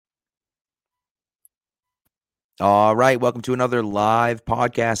All right, welcome to another live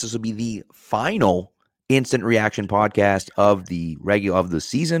podcast. This will be the final instant reaction podcast of the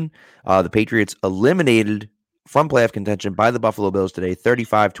season. The Patriots eliminated from playoff contention by the Buffalo Bills today,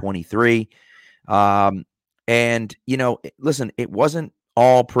 35-23. And listen, it wasn't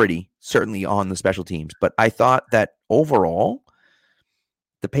all pretty, certainly on the special teams, but I thought that overall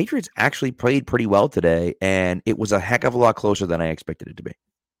the Patriots actually played pretty well today, and it was a heck of a lot closer than I expected it to be.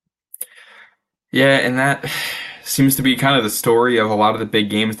 Yeah, and that seems to be kind of the story of a lot of the big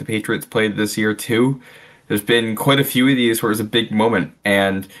games the Patriots played this year, too. There's been quite a few of these where it's a big moment,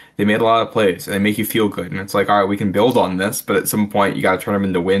 and they made a lot of plays, and they make you feel good. And it's like, all right, we can build on this, but at some point, you got to turn them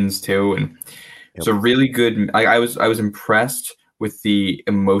into wins, too. And it's a really good. I was impressed with the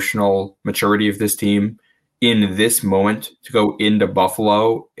emotional maturity of this team in this moment to go into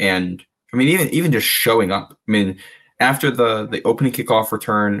Buffalo, and I mean, even just showing up. I mean, after the opening kickoff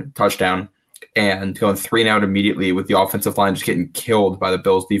return touchdown and going 3-and-out immediately with the offensive line just getting killed by the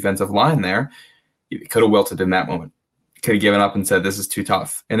Bills' defensive line there, you could have wilted in that moment. Could have given up and said, this is too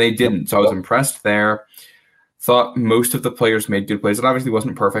tough. And they didn't. So I was impressed there. Thought most of the players made good plays. It obviously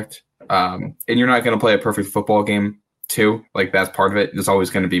wasn't perfect. And you're not going to play a perfect football game, too. Like, that's part of it. There's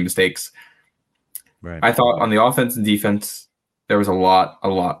always going to be mistakes. Right. I thought on the offense and defense, there was a lot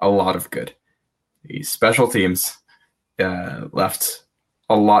of good. The special teams left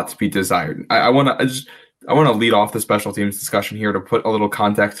a lot to be desired. I want to lead off the special teams discussion here to put a little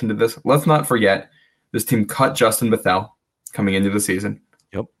context into this. Let's not forget this team cut Justin Bethel coming into the season.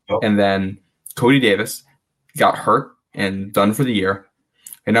 Yep. And then Cody Davis got hurt and done for the year.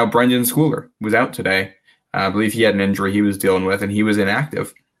 And now Brendan Schooler was out today. I believe he had an injury he was dealing with, and he was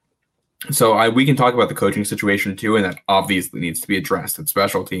inactive. So we can talk about the coaching situation too, and that obviously needs to be addressed at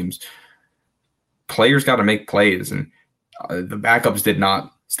special teams. Players got to make plays, and the backups did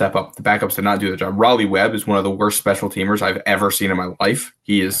not step up. The backups did not do the job. Raleigh Webb is one of the worst special teamers I've ever seen in my life.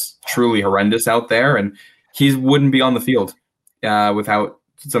 He is truly horrendous out there, and he wouldn't be on the field without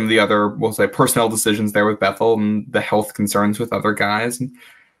some of the other, we'll say, personnel decisions there with Bethel and the health concerns with other guys. And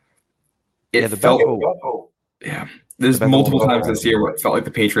there's multiple times this year where it felt like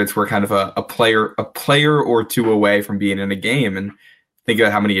the Patriots were kind of a player or two away from being in a game. And think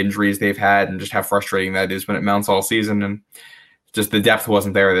about how many injuries they've had and just how frustrating that is when it mounts all season. And just the depth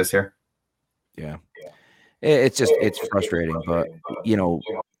wasn't there this year. Yeah. It's frustrating, but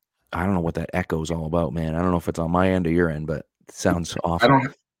I don't know what that echo is all about, man. I don't know if it's on my end or your end, but it sounds awful.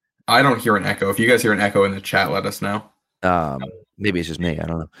 I don't hear an echo. If you guys hear an echo in the chat, let us know. Maybe it's just me. I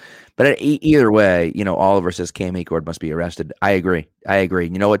don't know. But either way, Oliver says Cam Akers must be arrested. I agree. You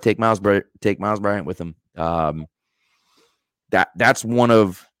know what? Take Miles Bryant with him. That's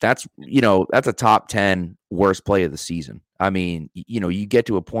a top 10 worst play of the season. I mean, you get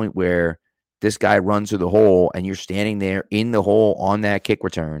to a point where this guy runs through the hole and you're standing there in the hole on that kick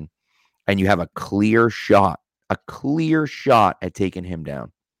return and you have a clear shot at taking him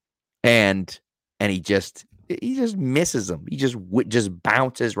down. And he just misses him. He just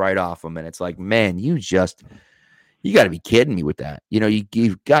bounces right off him. And it's like, man, you got to be kidding me with that.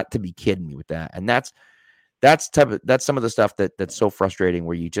 You've got to be kidding me with that. And that's some of the stuff that's so frustrating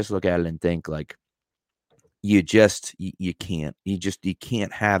where you just look at it and think like, you can't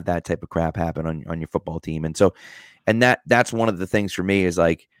have that type of crap happen on your football team. And so, that's one of the things for me is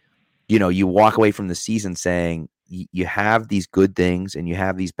like, you walk away from the season saying you have these good things and you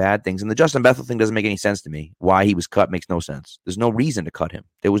have these bad things. And the Justin Bethel thing doesn't make any sense to me. Why he was cut makes no sense. There's no reason to cut him.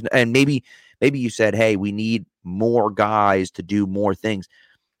 And maybe you said, hey, we need more guys to do more things.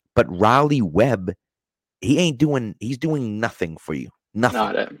 But Raleigh Webb, he's doing nothing for you.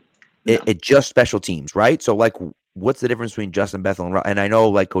 Nothing. It just special teams, right? So like, what's the difference between Justin Bethel and I know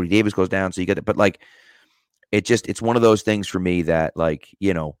like Cody Davis goes down, so you get it, but like, it's one of those things for me that like,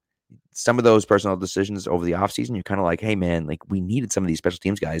 some of those personal decisions over the offseason, you're kind of like, hey man, like we needed some of these special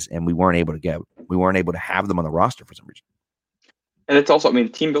teams guys and we weren't able to have them on the roster for some reason. And it's also, I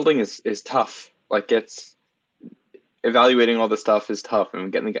mean, team building is tough. Like it's evaluating all this stuff is tough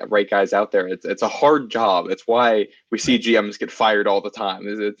and getting the right guys out there. It's a hard job. It's why we see GMs get fired all the time.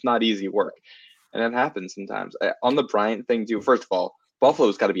 It's not easy work. And it happens sometimes. On the Bryant thing too, first of all,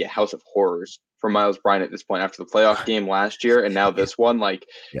 Buffalo's got to be a house of horrors for Miles Bryant at this point after the playoff game last year and now this one. Like,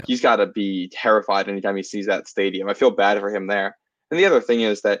 he's got to be terrified anytime he sees that stadium. I feel bad for him there. And the other thing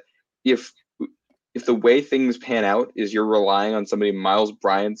is that if the way things pan out is you're relying on somebody Miles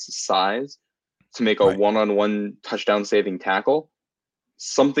Bryant's size to make a one-on-one touchdown-saving tackle,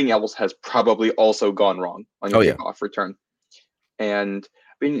 something else has probably also gone wrong on your kickoff return. And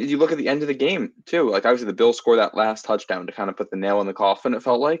I mean, you look at the end of the game too. Like obviously, the Bills scored that last touchdown to kind of put the nail in the coffin. It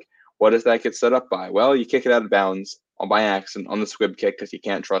felt like What does that get set up by? Well, you kick it out of bounds by accident on the squib kick because you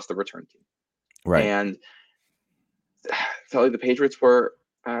can't trust the return team. Right. And I felt like the Patriots were,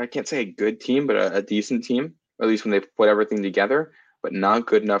 I can't say a good team, but a decent team, at least when they put everything together, but not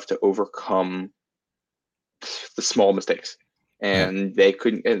good enough to overcome the small mistakes. And they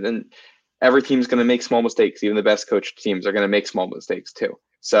couldn't, and then every team's going to make small mistakes. Even the best coached teams are going to make small mistakes too.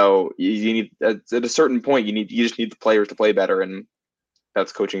 So you need, at a certain point, you just need the players to play better, and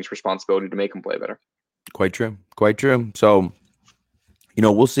that's coaching's responsibility to make them play better. Quite true. Quite true. So,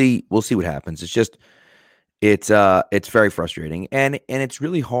 we'll see what happens. It's just, it's very frustrating, and it's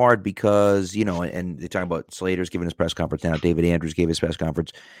really hard because, and they're talking about Slater's giving his press conference now. David Andrews gave his press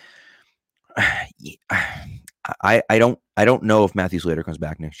conference. I don't know if Matthew Slater comes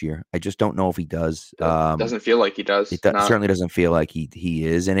back next year. I just don't know if he does. Doesn't feel like he does. It certainly doesn't feel like he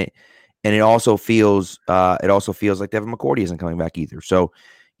is, and it also feels like Devin McCourty isn't coming back either. So,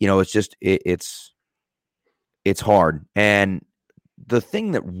 it's just it's hard. And the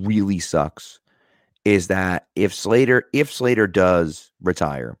thing that really sucks is that if Slater does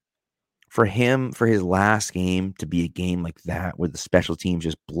retire, for his last game to be a game like that where the special teams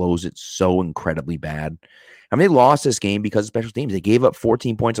just blows it so incredibly bad. I mean, they lost this game because of special teams. They gave up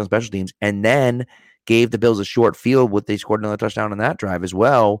 14 points on special teams and then gave the Bills a short field. They scored another touchdown on that drive as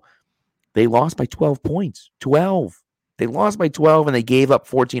well. They lost by 12 points. 12. They lost by 12 and they gave up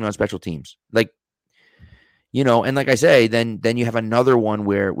 14 on special teams. And like I say, then you have another one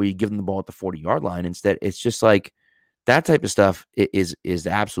where you give them the ball at the 40-yard line instead. It's just like that type of stuff is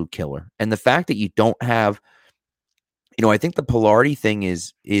the absolute killer. And the fact that you don't have, I think the Pilardi thing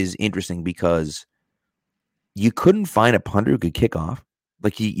is interesting because you couldn't find a punter who could kick off.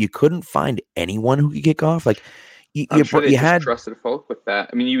 Like you couldn't find anyone who could kick off. Like I'm sure they just trusted Falk with that.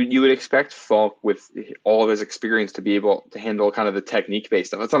 I mean, you would expect Falk with all of his experience to be able to handle kind of the technique-based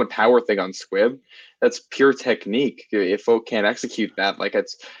stuff. That's not a power thing on squib. That's pure technique. If Falk can't execute that, right.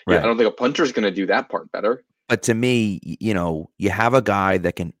 I don't think a punter's going to do that part better. But to me, you have a guy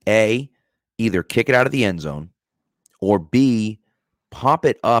that can A, either kick it out of the end zone, or B, pop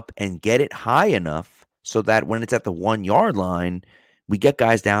it up and get it high enough so that when it's at the 1-yard line, we get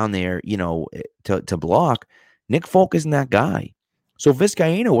guys down there, to block. Nick Folk isn't that guy. So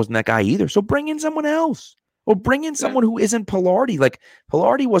Vizcaino wasn't that guy either. So bring in someone else. Or bring in someone who isn't Pilardi. Like,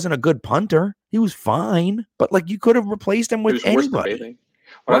 Pilardi wasn't a good punter. He was fine. But, you could have replaced him with anybody.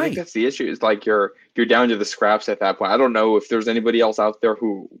 Well, I think that's the issue. Is you're down to the scraps at that point. I don't know if there's anybody else out there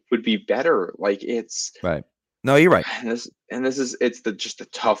who would be better. It's right. No, you're right. And this is just the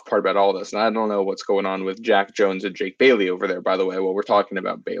tough part about all this. And I don't know what's going on with Jack Jones and Jake Bailey over there. By the way, while we're talking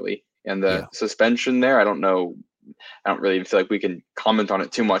about Bailey and the suspension there, I don't know. I don't really feel like we can comment on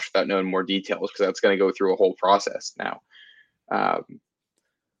it too much without knowing more details because that's going to go through a whole process now.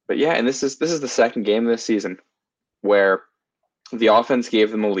 But yeah, and this is the second game of this season where the offense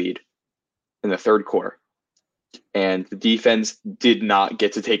gave them a lead in the third quarter, and the defense did not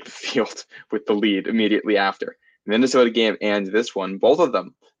get to take the field with the lead immediately after. The Minnesota game and this one, both of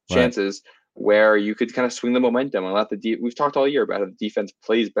them chances where you could kind of swing the momentum and let we've talked all year about how the defense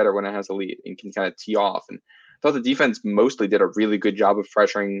plays better when it has a lead and can kind of tee off. And I thought the defense mostly did a really good job of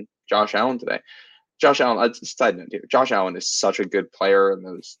pressuring Josh Allen today. Josh Allen, side note here, Josh Allen is such a good player, and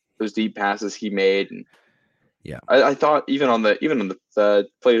those deep passes he made, and I thought even on the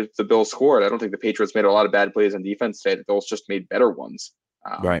play the Bills scored, I don't think the Patriots made a lot of bad plays on defense today. The Bills just made better ones.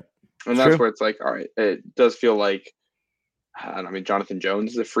 Right. And that's where it's all right, it does feel like, Jonathan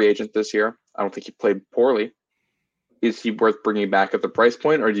Jones is a free agent this year. I don't think he played poorly. Is he worth bringing back at the price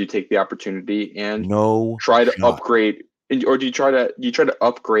point, or do you take the opportunity and try to upgrade, or do you try to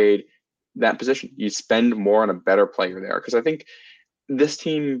upgrade that position? You spend more on a better player there, because I think this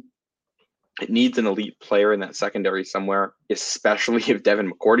team, it needs an elite player in that secondary somewhere, especially if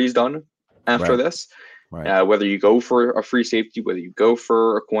Devin McCourty's done after this. Right. Whether you go for a free safety, whether you go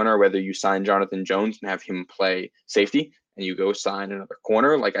for a corner, whether you sign Jonathan Jones and have him play safety, and you go sign another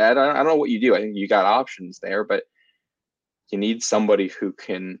corner. I don't know what you do. I think you got options there, but you need somebody who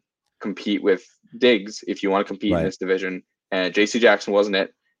can compete with Diggs if you want to compete in this division. And J.C. Jackson wasn't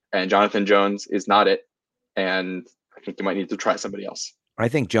it, and Jonathan Jones is not it. And I think you might need to try somebody else. I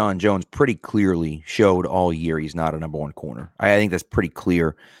think John Jones pretty clearly showed all year he's not a number one corner. I think that's pretty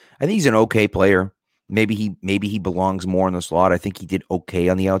clear. I think he's an okay player. Maybe he belongs more in the slot. I think he did okay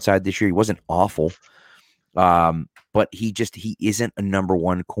on the outside this year. He wasn't awful. But he isn't a number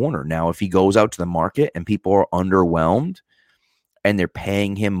one corner. Now, if he goes out to the market and people are underwhelmed and they're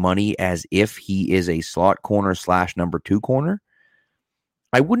paying him money as if he is a slot corner / number two corner,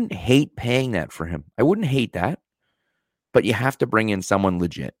 I wouldn't hate paying that for him. I wouldn't hate that. but you have to bring in someone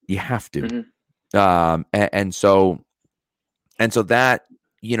legit. You have to. Mhm. And so that,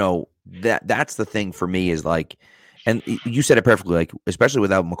 that's the thing for me is like, and you said it perfectly, like, especially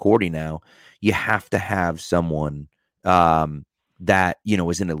without McCourty now, you have to have someone that,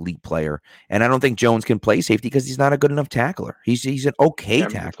 is an elite player. And I don't think Jones can play safety because he's not a good enough tackler. He's an okay Yeah,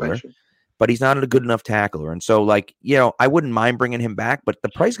 tackler, but he's not a good enough tackler. And so, like, I wouldn't mind bringing him back, but the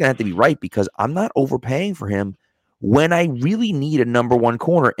price is going to have to be right because I'm not overpaying for him when I really need a number one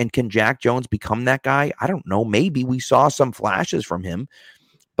corner. And can Jack Jones become that guy? I don't know. Maybe we saw some flashes from him,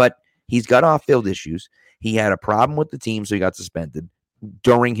 but he's got off-field issues. He had a problem with the team, so he got suspended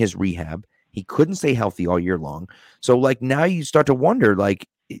during his rehab. He couldn't stay healthy all year long. So, like, now you start to wonder, like,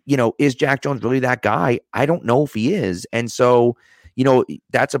 is Jack Jones really that guy? I don't know if he is. And so,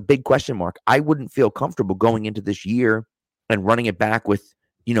 that's a big question mark. I wouldn't feel comfortable going into this year and running it back with,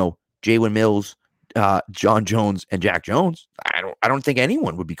 Jalen Mills, John Jones, and Jack Jones. I don't think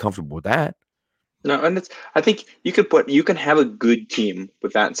anyone would be comfortable with that. No, and I think you can have a good team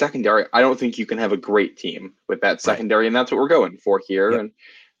with that secondary. I don't think you can have a great team with that secondary, and that's what we're going for here. Yep.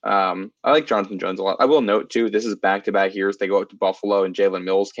 And I like Jonathan Jones a lot. I will note too, this is back-to-back years. They go up to Buffalo, and Jalen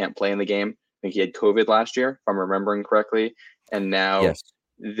Mills can't play in the game. I think he had COVID last year, if I'm remembering correctly, and now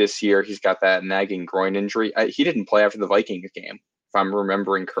this year he's got that nagging groin injury. He didn't play after the Vikings game, if I'm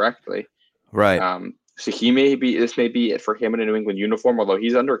remembering correctly. Right. So this may be it for him in a New England uniform, although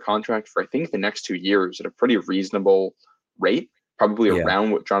he's under contract for, I think, the next 2 years at a pretty reasonable rate, probably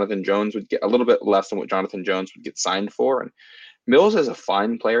around what Jonathan Jones would get, a little bit less than what Jonathan Jones would get signed for. And Mills is a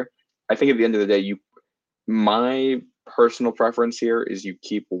fine player. I think at the end of the day, my personal preference here is you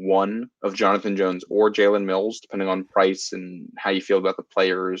keep one of Jonathan Jones or Jalen Mills, depending on price and how you feel about the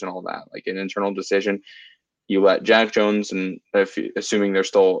players and all that, like an internal decision. You let Jack Jones, and assuming they're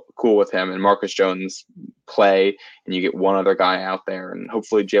still cool with him, and Marcus Jones play, and you get one other guy out there, and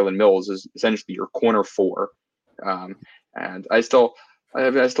hopefully Jalen Mills is essentially your corner four. And I still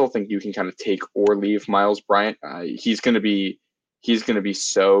think you can kind of take or leave Miles Bryant. He's going to be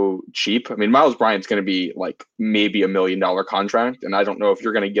so cheap. I mean, Miles Bryant's going to be like maybe $1 million contract, and I don't know if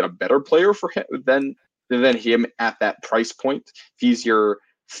you're going to get a better player for him than him at that price point. If he's your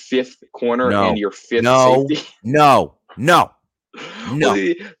fifth corner and your fifth safety. No. Well,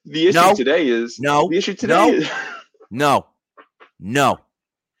 the issue today is no,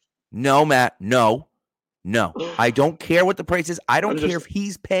 Matt. No. I don't care what the price is. I don't care if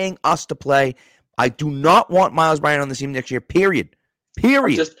he's paying us to play. I do not want Miles Bryant on the team next year. Period.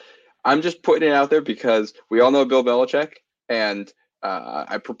 I'm just putting it out there because we all know Bill Belichick, and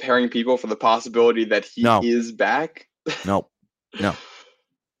I'm preparing people for the possibility that he is back.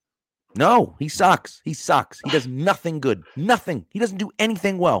 No, he sucks. He does nothing good. Nothing. He doesn't do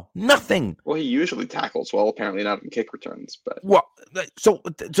anything well. Nothing. Well, he usually tackles well, apparently not in kick returns. But so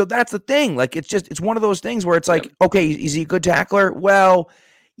that's the thing. Like, it's one of those things where it's like, okay, is he a good tackler? Well,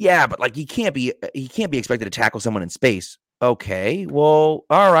 yeah, but like he can't be expected to tackle someone in space. Okay, well,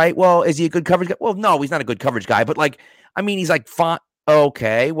 all right. Well, is he a good coverage guy? Well, no, he's not a good coverage guy. But like, I mean, he's like fine.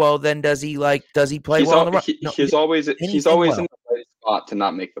 Okay, well then does he play well on the run? He's always in the right spot to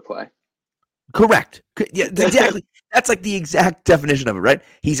not make the play. Correct. Yeah, exactly. That's like the exact definition of it, right?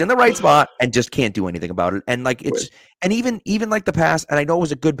 He's in the right spot and just can't do anything about it. And like and even like the pass, and I know it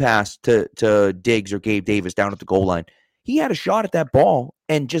was a good pass to Diggs or Gabe Davis down at the goal line. He had a shot at that ball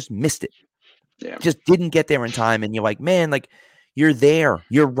and just missed it. Yeah. Just didn't get there in time. And you're like, man, like you're there.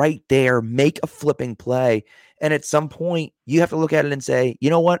 You're right there. Make a flipping play. And at some point, you have to look at it and say,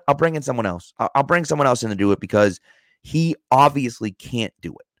 you know what? I'll bring in someone else. I'll bring someone else in to do it because he obviously can't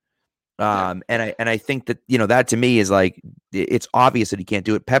do it. And I think that, that to me is like, it's obvious that he can't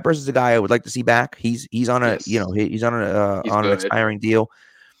do it. Peppers is a guy I would like to see back. He's on a, he's on an expiring deal,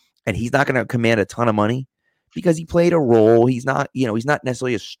 and he's not going to command a ton of money because he played a role. He's not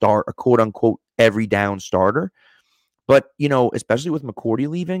necessarily a quote unquote every down starter. But, especially with McCourty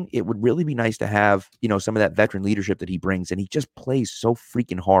leaving, it would really be nice to have, some of that veteran leadership that he brings. And he just plays so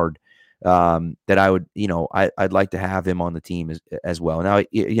freaking hard that I would, I'd like to have him on the team as well. Now,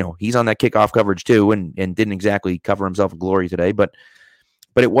 he's on that kickoff coverage too, and didn't exactly cover himself in glory today, but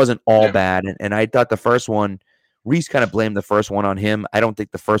it wasn't all bad. And I thought the first one, Reese kind of blamed the first one on him. I don't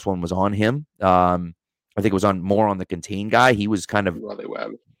think the first one was on him. I think it was more on the contain guy. He was kind of,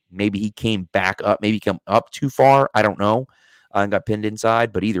 maybe he came back up, maybe come up too far. I don't know, and got pinned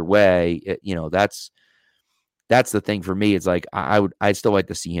inside, but either way, that's the thing for me. It's like I'd still like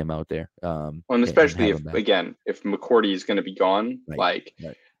to see him out there. And especially if McCourty is going to be gone, I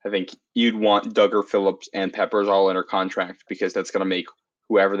think you'd want Duggar, Phillips, and Peppers all under contract because that's going to make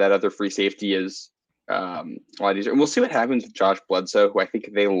whoever that other free safety is a lot easier. And we'll see what happens with Josh Bledsoe, who I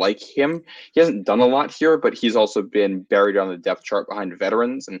think they like him. He hasn't done a lot here, but he's also been buried on the depth chart behind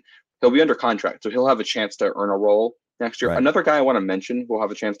veterans, and he'll be under contract, so he'll have a chance to earn a role next year. Right. Another guy I want to mention who will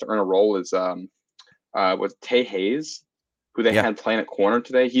have a chance to earn a role is was Tay Hayes, who they had playing at corner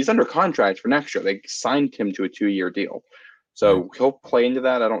today. He's under contract for next year. They signed him to a 2-year deal. So he'll play into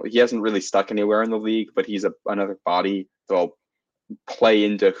that. He hasn't really stuck anywhere in the league, but he's another body that'll play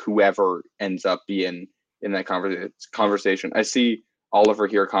into whoever ends up being in that conversation. I see Oliver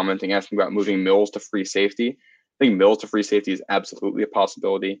here commenting, asking about moving Mills to free safety. I think Mills to free safety is absolutely a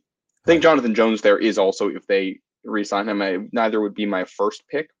possibility. I think Jonathan Jones there is also, if they re-sign him, neither would be my first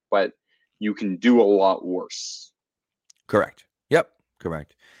pick, but you can do a lot worse. Correct. Yep.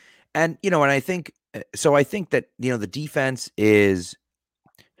 Correct. And, and I think that, the defense is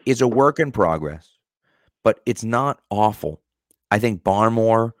a work in progress, but it's not awful. I think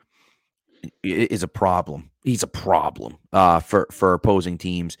Barmore is a problem. He's a problem for opposing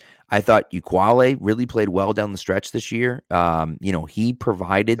teams. I thought Uquale really played well down the stretch this year. He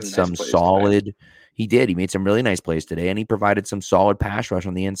provided some solid today. He did. He made some really nice plays today, and he provided some solid pass rush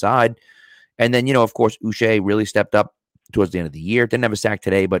on the inside. And then, of course, Uche really stepped up towards the end of the year. Didn't have a sack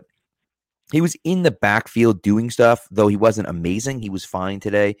today, but he was in the backfield doing stuff, though he wasn't amazing. He was fine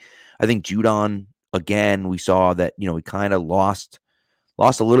today. I think Judon, again, we saw that, he kind of lost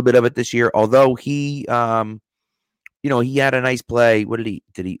a little bit of it this year, although he, he had a nice play. What did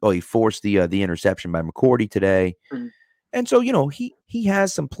he? Oh, he forced the interception by McCourty today. Mm-hmm. And so, he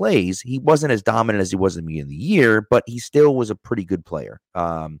has some plays. He wasn't as dominant as he was at the beginning of the year, but he still was a pretty good player.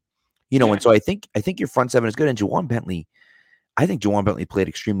 And so I think your front seven is good. And Juwan Bentley, I think Juwan Bentley played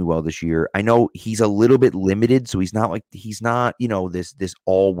extremely well this year. I know he's a little bit limited, so he's not this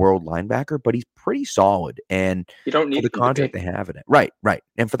all-world linebacker, but he's pretty solid. And you don't need for the contract they have it at. Right.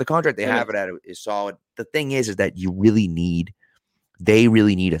 And for the contract they have it at is solid. The thing is that they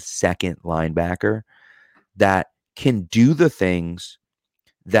really need a second linebacker that can do the things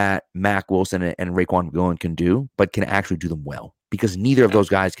that Mack Wilson and Raekwon McMillan can do, but can actually do them well. Because neither of those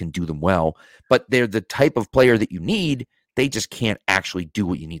guys can do them well, but they're the type of player that you need. They just can't actually do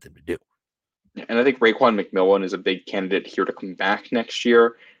what you need them to do. And I think Raekwon McMillan is a big candidate here to come back next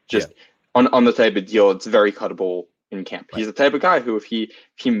year. Just on the type of deal, it's very cuttable in camp. Right. He's the type of guy who, if he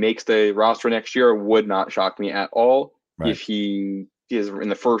makes the roster next year, would not shock me at all. Right. If he is in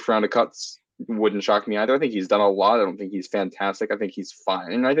the first round of cuts, wouldn't shock me either. I think he's done a lot. I don't think he's fantastic. I think he's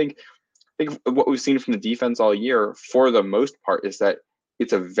fine. And I think what we've seen from the defense all year, for the most part, is that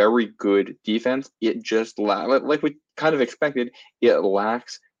it's a very good defense. It just like we kind of expected, it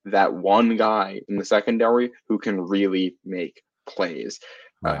lacks that one guy in the secondary who can really make plays.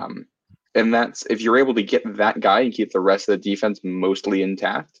 Right. And that's, if you're able to get that guy and keep the rest of the defense mostly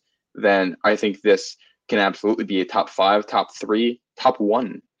intact, then I think this can absolutely be a top 5, top 3, top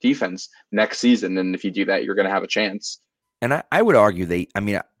 1 defense next season. And if you do that, you're going to have a chance. And I would argue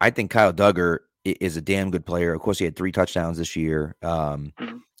I think Kyle Duggar is a damn good player. Of course, he had 3 touchdowns this year. And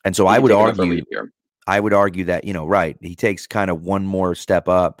so I would argue that, right, he takes kind of one more step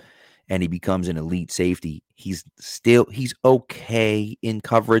up and he becomes an elite safety. He's okay in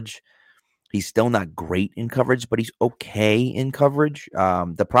coverage. He's still not great in coverage, but he's okay in coverage.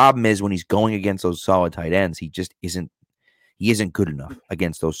 The problem is when he's going against those solid tight ends, he isn't good enough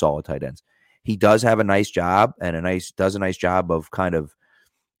against those solid tight ends. He does have a nice job and does a nice job of kind of,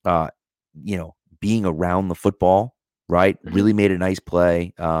 being around the football, right? Mm-hmm. Really made a nice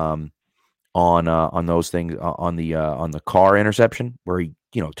play on those things on the Carr interception where he,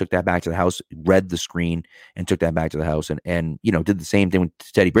 took that back to the house, read the screen and took that back to the house and did the same thing with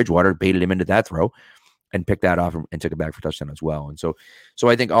Teddy Bridgewater, baited him into that throw and picked that off and took it back for touchdown as well. And so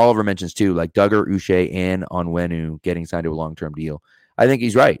I think Oliver mentions too, like Duggar, Uche, and Onwenu getting signed to a long-term deal. I think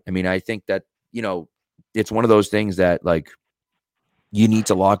he's right. I mean, I think that, it's one of those things that like you need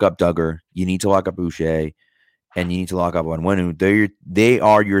to lock up Duggar, you need to lock up Uche, and you need to lock up Onwenu. They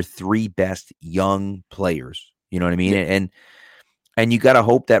are your 3 best young players. You know what I mean? Yeah. And you got to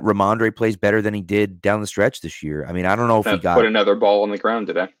hope that Ramondre plays better than he did down the stretch this year. I mean, I don't know if he got put another ball on the ground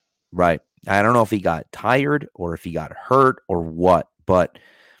today. Right. I don't know if he got tired or if he got hurt or what, but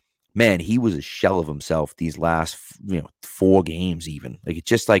man, he was a shell of himself these last 4 games even. Like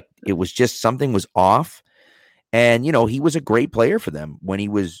it was just something was off. And he was a great player for them when he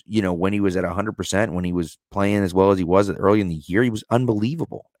was at 100%, when he was playing as well as he was early in the year. He was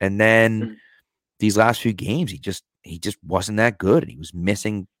unbelievable. And then these last few games, he just wasn't that good. He was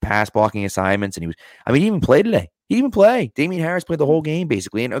missing pass blocking assignments, and he didn't even play today. He didn't even play. Damian Harris played the whole game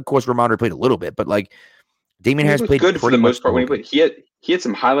basically, and of course Ramondre played a little bit, but like Damian Harris played good for the most part. When he he had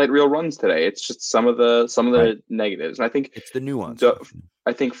some highlight reel runs today. It's just some of the Right. negatives. And I think It's the nuance.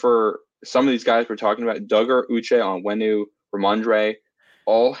 I think for some of these guys we're talking about, Duggar, Uche, Onwenu, Ramondre,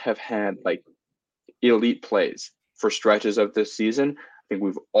 all have had like elite plays for stretches of this season. I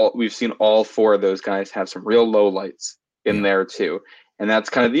think we've seen all four of those guys have some real low lights in there too. And that's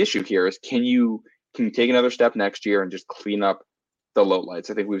kind of the issue here is can you take another step next year and just clean up the low lights?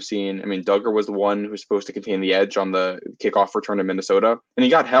 I think we've seen, I mean, Duggar was the one who was supposed to contain the edge on the kickoff return to Minnesota, and he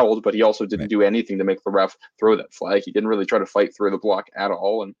got held, but he also didn't do anything to make the ref throw that flag. He didn't really try to fight through the block at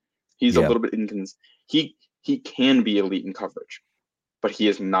all, and he's a little bit he can be elite in coverage, but he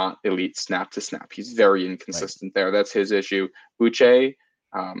is not elite snap to snap. He's very inconsistent there. That's his issue. Uche,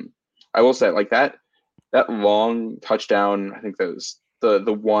 I will say like that long touchdown, I think that was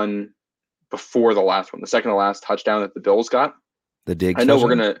the one before the last one, the second to last touchdown that the Bills got. The Diggs. I know we're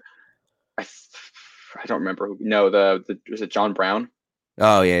gonna. I don't remember who. No, was it John Brown?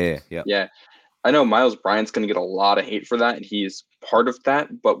 Oh yeah. I know Miles Bryant's gonna get a lot of hate for that, and he's part of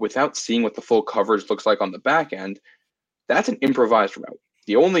that. But without seeing what the full coverage looks like on the back end, that's an improvised route.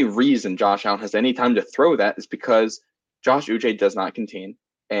 The only reason Josh Allen has any time to throw that is because Josh Uche does not contain,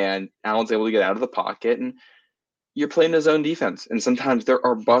 and Allen's able to get out of the pocket, and you're playing a zone defense. And sometimes there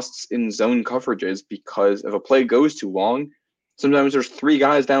are busts in zone coverages because if a play goes too long, sometimes there's three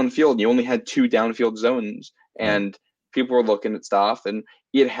guys downfield and you only had two downfield zones, and people are looking at stuff, and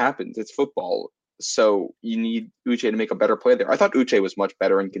it happens. It's football. So you need Uche to make a better play there. I thought Uche was much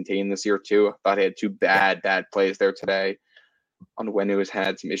better in contain this year too. I thought he had two bad plays there today. Onwenu has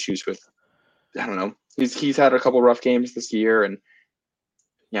had some issues with, I don't know. He's had a couple rough games this year, and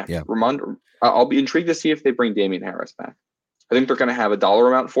Ramondre. I'll be intrigued to see if they bring Damien Harris back. I think they're going to have a dollar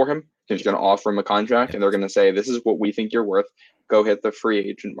amount for him. They're going to offer him a contract, and they're going to say, "This is what we think you're worth. Go hit the free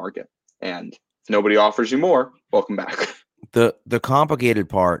agent market." And if nobody offers you more, welcome back. The complicated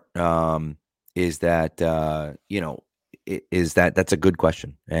part is that that's a good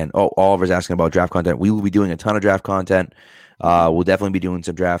question. And Oliver's asking about draft content. We will be doing a ton of draft content. We'll definitely be doing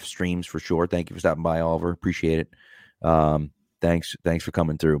some draft streams for sure. Thank you for stopping by, Oliver. Appreciate it. Thanks for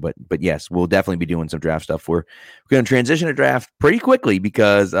coming through. But yes, we'll definitely be doing some draft stuff. We're going to transition to draft pretty quickly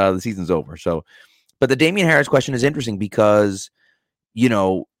because the season's over. So, but the Damien Harris question is interesting because,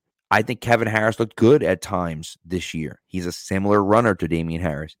 I think Kevin Harris looked good at times this year. He's a similar runner to Damien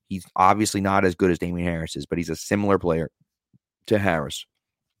Harris. He's obviously not as good as Damien Harris is, but he's a similar player to Harris.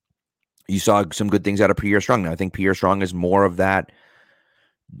 You saw some good things out of Pierre Strong. Now, I think Pierre Strong is more of that.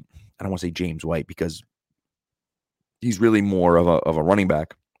 I don't want to say James White because he's really more of a running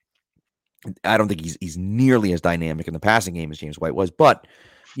back. I don't think he's nearly as dynamic in the passing game as James White was, but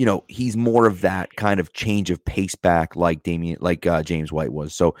he's more of that kind of change of pace back like James White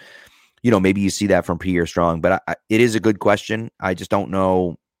was. So, maybe you see that from Pierre Strong, but it is a good question. I just don't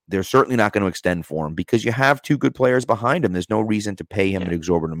know. They're certainly not going to extend for him because you have two good players behind him. There's no reason to pay him an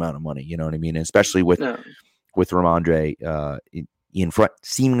exorbitant amount of money. You know what I mean? And especially with Ramondre in front,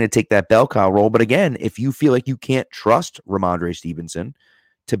 seeming to take that bell cow role. But again, if you feel like you can't trust Ramondre Stevenson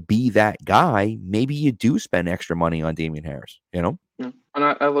to be that guy, maybe you do spend extra money on Damien Harris, Yeah. And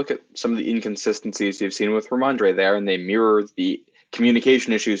I look at some of the inconsistencies you've seen with Ramondre there, and they mirror the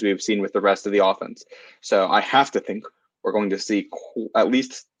communication issues we've seen with the rest of the offense. So I have to think we're going to see at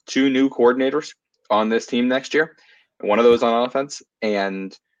least two new coordinators on this team next year, and one of those on offense,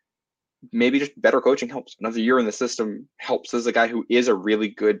 and maybe just better coaching helps. Another year in the system helps as a guy who is a really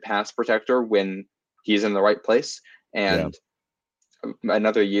good pass protector when he's in the right place, and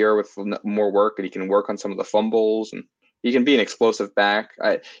another year with more work, and he can work on some of the fumbles, and he can be an explosive back.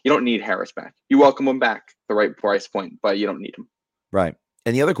 You don't need Harris back. You welcome him back the right price point, but you don't need him. Right.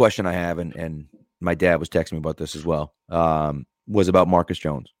 And the other question I have, and my dad was texting me about this as well, was about Marcus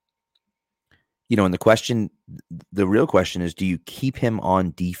Jones. And the real question is, do you keep him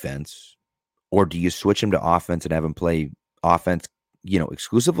on defense or do you switch him to offense and have him play offense,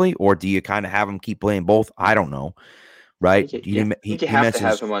 exclusively, or do you kind of have him keep playing both? I don't know. Right. I think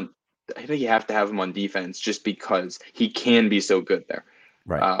you have to have him on defense just because he can be so good there.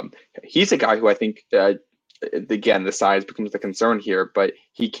 Right. He's a guy who I think, again, the size becomes the concern here, but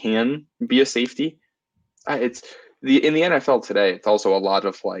he can be a safety. In the NFL today, it's also a lot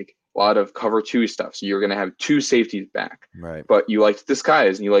of cover two stuff. So you're going to have two safeties back, right? But you like to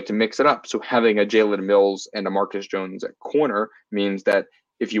disguise and you like to mix it up. So having a Jalen Mills and a Marcus Jones at corner means that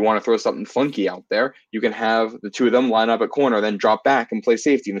if you want to throw something funky out there, you can have the two of them line up at corner, then drop back and play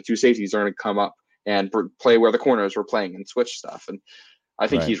safety. And the two safeties are going to come up and play where the corners were playing and switch stuff. And I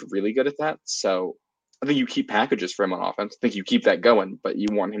think he's really good at that. So I think you keep packages for him on offense. I think you keep that going, but you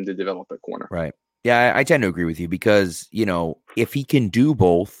want him to develop at corner. Right. Yeah, I tend to agree with you because, if he can do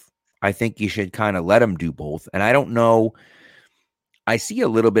both, I think you should kind of let him do both. And I don't know. I see a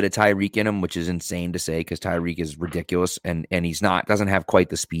little bit of Tyreek in him, which is insane to say because Tyreek is ridiculous and he's doesn't have quite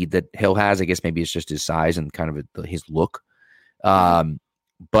the speed that Hill has. I guess maybe it's just his size and kind of his look.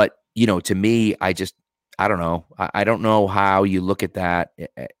 But, to me, I don't know. I don't know how you look at that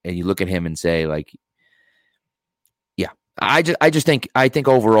and you look at him and say, like, yeah, I think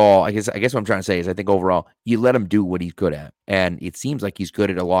overall, I guess what I'm trying to say is I think overall you let him do what he's good at. And it seems like he's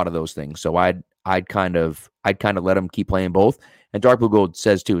good at a lot of those things. So I'd kind of let him keep playing both. And Dark Blue Gold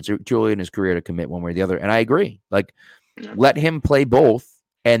says too, it's truly in his career to commit one way or the other. And I agree. Like, let him play both.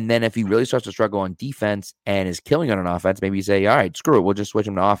 And then if he really starts to struggle on defense and is killing on an offense, maybe you say, all right, screw it. We'll just switch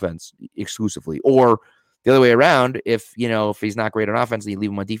him to offense exclusively. Or the other way around, if he's not great on offense, then you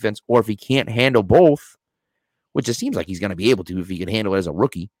leave him on defense. Or if he can't handle both, which it seems like he's going to be able to if he can handle it as a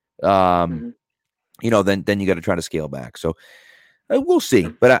rookie, then you got to try to scale back. So we'll see.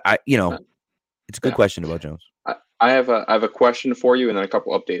 But it's a good question about Jones. I have a question for you and then a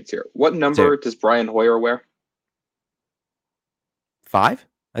couple updates here. What number does Brian Hoyer wear? 5,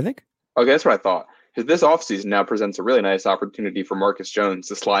 I think. Okay, that's what I thought. Because this offseason now presents a really nice opportunity for Marcus Jones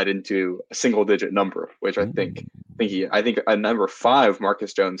to slide into a single-digit number, which I think a number 5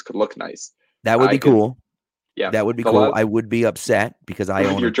 Marcus Jones could look nice. That would be cool. Yeah, that would be cool. I would be upset because I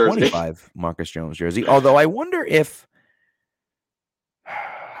own a 25 Marcus Jones jersey. Although I wonder if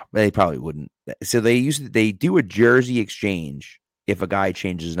they probably wouldn't. So they do a jersey exchange if a guy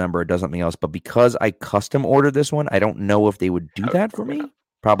changes his number or does something else. But because I custom ordered this one, I don't know if they would do that for me.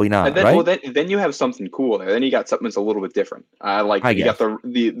 Probably not. And then, right? Well, then you have something cool there. Then you got something that's a little bit different. You got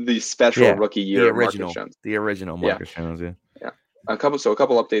the special rookie year, the original Marcus Jones. The original Marcus Jones. Yeah. A couple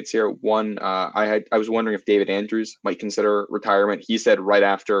updates here. One, I was wondering if David Andrews might consider retirement. He said right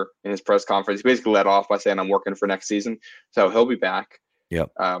after in his press conference, he basically led off by saying, "I'm working for next season," so he'll be back.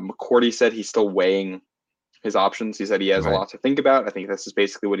 Yep. McCourty said he's still weighing his options. He said he has a lot to think about. I think this is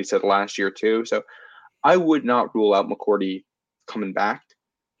basically what he said last year too. So I would not rule out McCourty coming back,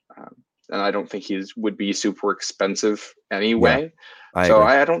 and I don't think would be super expensive anyway. Yeah,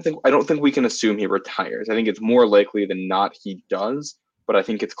 I don't think we can assume he retires. I think it's more likely than not he does, but I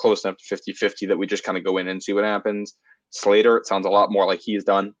think it's close enough to 50-50 that we just kind of go in and see what happens. Slater, it sounds a lot more like he's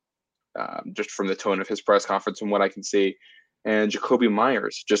done, just from the tone of his press conference and what I can see. And Jacoby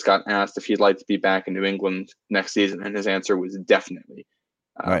Myers just got asked if he'd like to be back in New England next season, and his answer was definitely.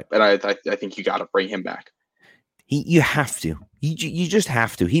 And I think you got to bring him back. You have to. You just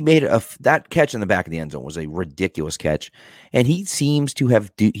have to. He made that catch in the back of the end zone was a ridiculous catch, and he seems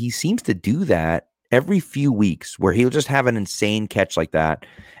to do that every few weeks, where he'll just have an insane catch like that,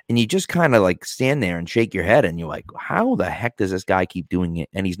 and you just kind of like stand there and shake your head, and you're like, how the heck does this guy keep doing it?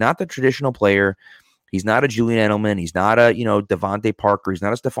 And he's not the traditional player. He's not a Julian Edelman. He's not a Devontae Parker. He's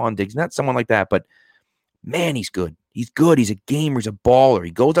not a Stephon Diggs. He's not someone like that. But man, he's good. He's good. He's a gamer. He's a baller.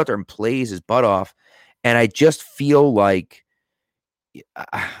 He goes out there and plays his butt off. And I just feel like you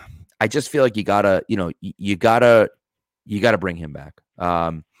gotta bring him back.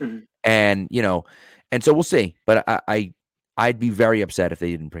 And so we'll see. But I'd be very upset if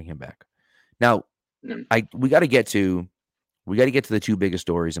they didn't bring him back. Now, we got to get to the two biggest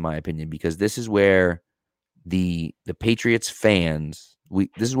stories, in my opinion, because this is where the Patriots fans,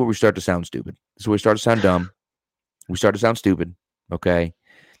 this is where we start to sound stupid. This is where we start to sound dumb. We start to sound stupid, okay?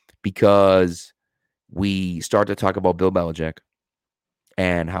 Because we start to talk about Bill Belichick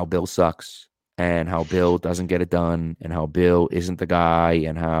and how Bill sucks and how Bill doesn't get it done and how Bill isn't the guy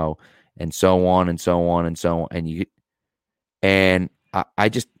and so on and so on and so on.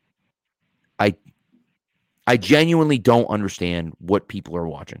 I genuinely don't understand what people are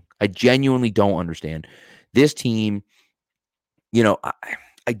watching. I genuinely don't understand this team.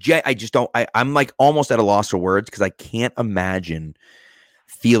 I just don't. I'm like almost at a loss for words because I can't imagine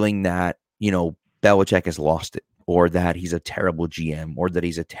feeling that Belichick has lost it, or that he's a terrible GM, or that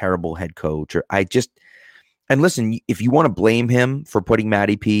he's a terrible head coach. And listen, if you want to blame him for putting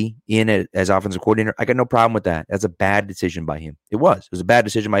Matty P in as offensive coordinator, I got no problem with that. That's a bad decision by him. It was a bad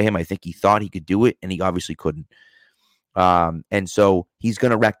decision by him. I think he thought he could do it, and he obviously couldn't. And so he's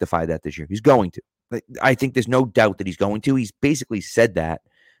going to rectify that this year. He's going to. I think there's no doubt that he's going to. He's basically said that,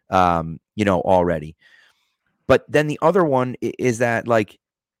 already. But then the other one is that, like,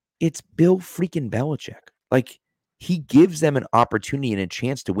 it's Bill freaking Belichick. Like, he gives them an opportunity and a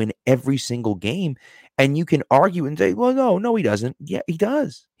chance to win every single game. And you can argue and say, well, no, he doesn't. Yeah, he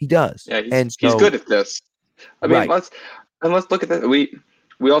does. He does. Yeah, he's good at this. I mean, let's look at that. We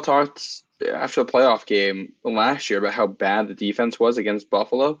all talked after the playoff game last year about how bad the defense was against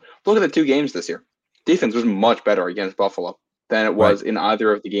Buffalo. Look at the two games this year. defense was much better against Buffalo than it was in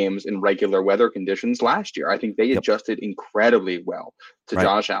either of the games in regular weather conditions last year. I think they adjusted incredibly well to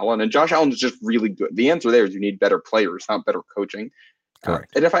Josh Allen, and Josh Allen is just really good. The answer there is you need better players, not better coaching.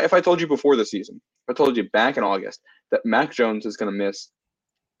 Correct. And if I told you before the season, if I told you back in August that Mac Jones is going to miss,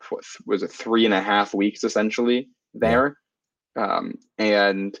 what was it, 3.5 weeks essentially there,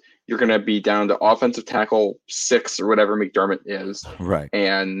 and you're going to be down to offensive tackle 6 or whatever McDermott is, right,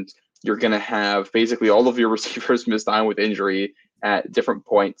 and you're going to have basically all of your receivers miss time with injury at different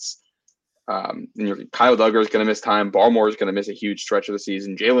points. And Kyle Duggar is going to miss time. Barmore is going to miss a huge stretch of the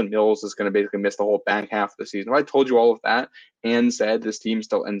season. Jalen Mills is going to basically miss the whole back half of the season. If I told you all of that and said this team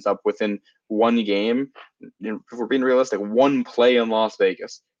still ends up within one game, if we're being realistic, one play in Las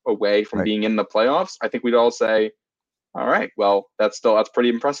Vegas away from being in the playoffs, I think we'd all say, all right, well, that's pretty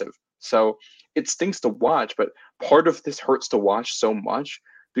impressive. So it stinks to watch, but part of this hurts to watch so much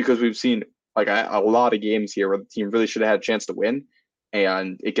because we've seen like a lot of games here where the team really should have had a chance to win,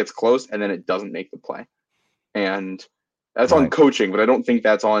 and it gets close, and then it doesn't make the play. And that's on coaching, but I don't think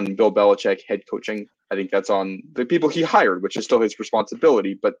that's on Bill Belichick head coaching. I think that's on the people he hired, which is still his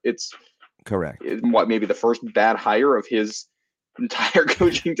responsibility, but it's correct. Maybe the first bad hire of his entire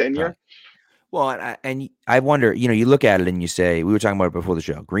coaching tenure. Right. Well, and I wonder, you look at it and you say, we were talking about it before the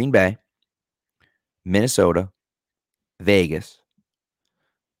show, Green Bay, Minnesota, Vegas,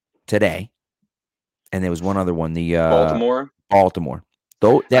 today, and there was one other one, the Baltimore.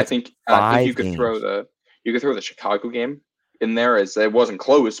 Though I think you could throw the Chicago game in there, as it wasn't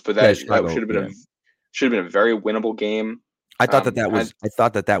close, but that should have been a very winnable game. I thought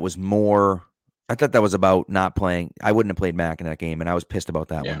that was about not playing. I wouldn't have played Mac in that game, and I was pissed about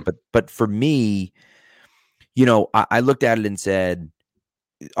that one. But for me, I looked at it and said,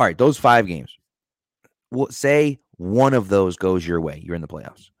 all right, those 5 games, well, say one of those goes your way, you're in the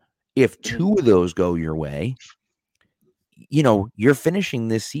playoffs. If 2 of those go your way, you're finishing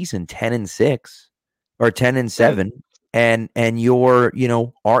this season 10-6 or 10-7, and you're maybe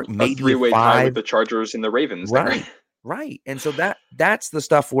a 3-way tie with the Chargers and the Ravens, right? Right. And so that's the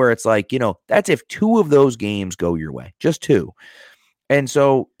stuff where it's like, that's if 2 of those games go your way, just 2. And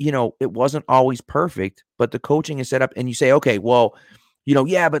so, it wasn't always perfect, but the coaching is set up, and you say, okay, well,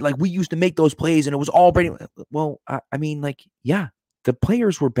 but like we used to make those plays and it was all Brady. Well, I mean, like, yeah, the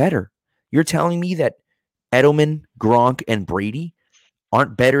players were better. You're telling me that Edelman, Gronk, and Brady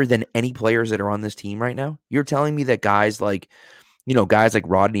aren't better than any players that are on this team right now? You're telling me that guys like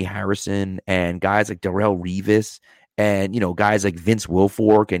Rodney Harrison and guys like Darrelle Revis and, guys like Vince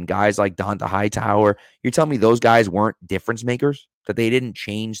Wilfork and guys like Donta Hightower, you're telling me those guys weren't difference makers, that they didn't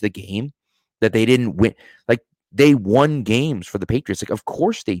change the game, that they didn't win? Like, they won games for the Patriots. Like, of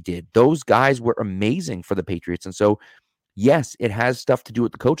course they did. Those guys were amazing for the Patriots. And so, yes, it has stuff to do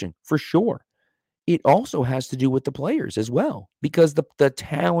with the coaching, for sure. It also has to do with the players as well, because the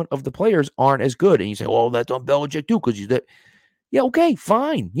talent of the players aren't as good. And you say, well, that's on Belichick too, because yeah, okay,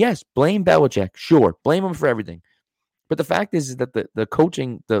 fine. Yes, blame Belichick. Sure, blame him for everything. But the fact is that the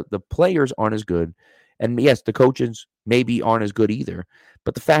coaching, the players aren't as good. And yes, the coaches maybe aren't as good either.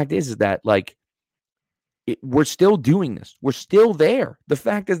 But the fact is that, like, we're still doing this. We're still there. The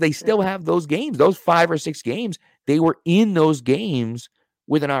fact is they still have those games, those 5 or 6 games. They were in those games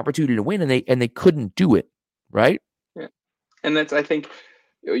with an opportunity to win, and they couldn't do it, right? Yeah. And I think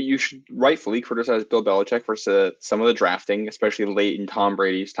you should rightfully criticize Bill Belichick for some of the drafting, especially late in Tom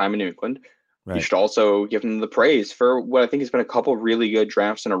Brady's time in New England. Right. You should also give him the praise for what I think has been a couple of really good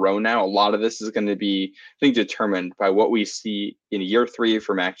drafts in a row now. A lot of this is going to be, I think, determined by what we see in year 3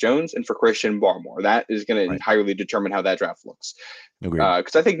 for Mac Jones and for Christian Barmore. That is going to entirely determine how that draft looks.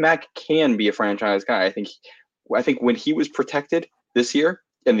 Because I think Mac can be a franchise guy. I think when he was protected this year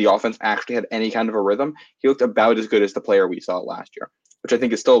and the offense actually had any kind of a rhythm, he looked about as good as the player we saw last year, which I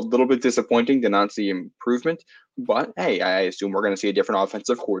think is still a little bit disappointing to not see improvement. But hey, I assume we're going to see a different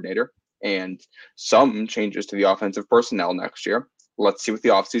offensive coordinator and some changes to the offensive personnel next year. Let's see what the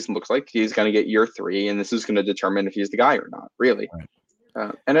offseason looks like. He's going to get year 3, and this is going to determine if he's the guy or not, really.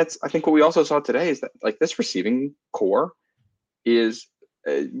 Right. And I think what we also saw today is that, like, this receiving core is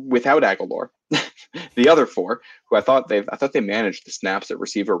without Aguilar. The other 4, who I thought they managed the snaps at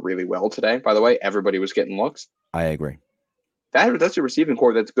receiver really well today. By the way, everybody was getting looks. I agree. That's a receiving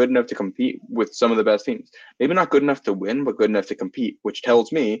core that's good enough to compete with some of the best teams. Maybe not good enough to win, but good enough to compete, which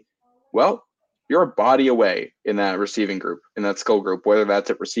tells me, well, you're a body away in that receiving group, in that skill group, whether that's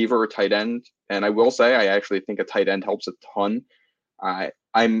at receiver or tight end. And I will say, I actually think a tight end helps a ton.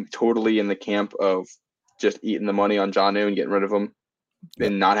 I'm totally in the camp of just eating the money on Jonnu and getting rid of him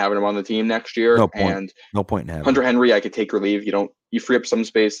and not having him on the team next year. No point in having Hunter Henry, I could take or leave. You free up some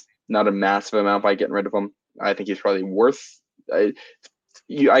space not a massive amount by getting rid of him. I think he's probably worth. I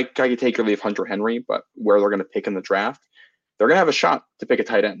could take or leave Hunter Henry, but where they're going to pick in the draft, they're going to have a shot to pick a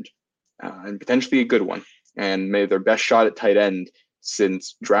tight end, and potentially a good one, and maybe their best shot at tight end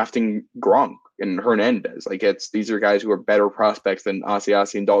since drafting Gronk and Hernandez. Like these are guys who are better prospects than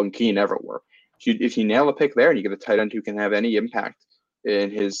Asiasi and Dalton Keene ever were. If you nail a pick there and you get a tight end who can have any impact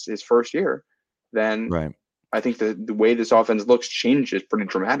in his first year, then right. I think the way this offense looks changes pretty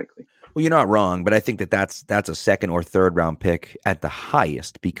dramatically. Well, you're not wrong, but I think that's a second or third round pick at the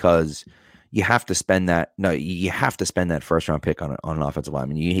highest, because you have to spend that. No, you have to spend that first round pick on an offensive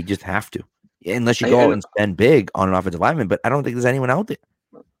lineman. You just have to, unless you go out and spend big on an offensive lineman. But I don't think there's anyone out there.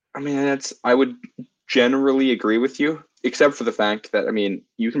 I mean, I would generally agree with you, except for the fact that, I mean,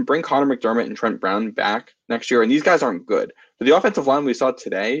 you can bring Connor McDermott and Trent Brown back next year, and these guys aren't good. But the offensive line we saw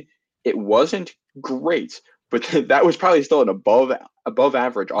today, it wasn't great, but that was probably still an above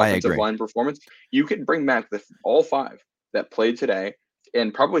average offensive line performance. You can bring back all five that played today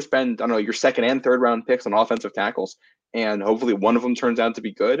and probably spend, I don't know, your second and third round picks on offensive tackles, and hopefully one of them turns out to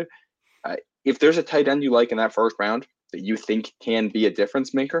be good. If there's a tight end you like in that first round that you think can be a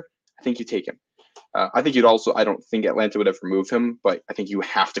difference maker, I think you take him. I think I don't think Atlanta would have removed him, but I think you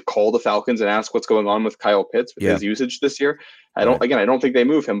have to call the Falcons and ask what's going on with Kyle Pitts with his usage this year. I don't think they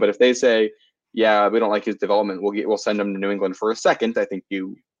move him, but if they say, yeah, we don't like his development, we'll send him to New England for a second, I think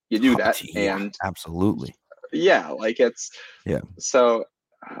you do that. Yeah, and absolutely. So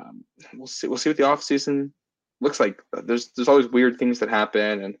we'll see what the offseason looks like. There's always weird things that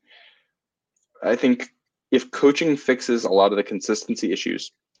happen, and I think if coaching fixes a lot of the consistency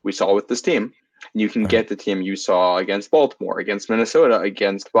issues we saw with this team, you can get the team you saw against Baltimore, against Minnesota,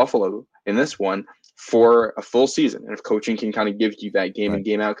 against Buffalo in this one for a full season. And if coaching can kind of give you that game in,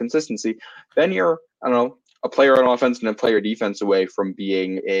 game out consistency, then you're, I don't know, a player on offense and a player defense away from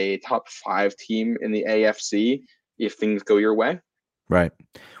being a top 5 team in the AFC if things go your way. Right.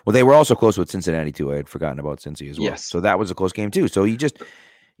 Well, they were also close with Cincinnati too. I had forgotten about Cincy as well. Yes. So that was a close game too. So you just,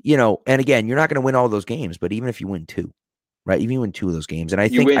 and again, you're not going to win all those games, but even if you win 2, right? Even you win 2 of those games. And I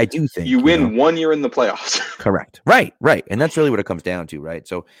do think you win 1 year in the playoffs. Correct. Right. And that's really what it comes down to. Right.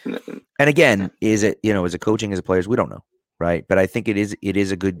 So, and again, is it coaching, as a players? We don't know. Right. But I think it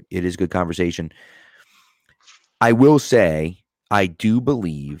is good conversation. I will say, I do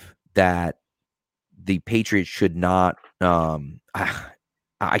believe that the Patriots should not,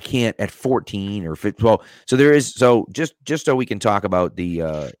 I can't at 14 or 15. Well, so there is, so just so we can talk about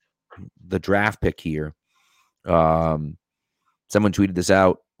the draft pick here. Someone tweeted this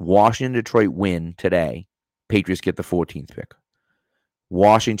out. Washington, Detroit win today. Patriots get the 14th pick.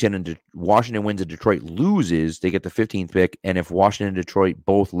 Washington wins and Detroit loses. They get the 15th pick. And if Washington and Detroit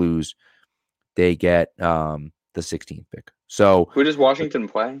both lose, they get the 16th pick. So who does Washington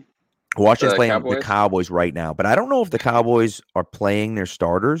play? Washington's playing the Cowboys right now. But I don't know if the Cowboys are playing their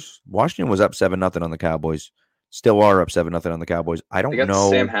starters. Washington was up 7-0 on the Cowboys. Still are up 7-0 on the Cowboys. I don't know.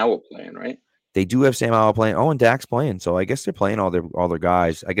 Sam Howell playing, right? They do have Sam Howell playing. Oh, and Dak's playing. So I guess they're playing all their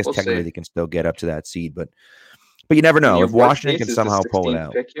guys. I guess technically they can still get up to that seed, but you never know. If Washington can somehow pull it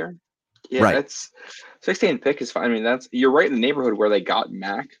out. Pick here? Yeah, right. That's 16th pick is fine. I mean, you're right in the neighborhood where they got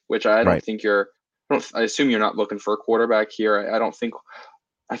Mac, which I don't think I assume you're not looking for a quarterback here.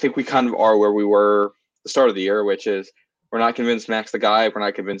 I think we kind of are where we were the start of the year, which is we're not convinced Mac's the guy. We're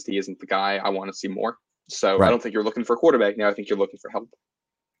not convinced he isn't the guy. I want to see more. So I don't think you're looking for a quarterback now. I think you're looking for help.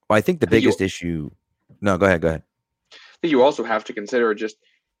 Well, I think the biggest issue. No, go ahead. I think you also have to consider just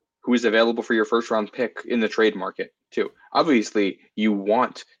who is available for your first round pick in the trade market too. Obviously, you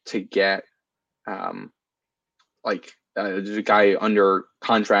want to get a guy under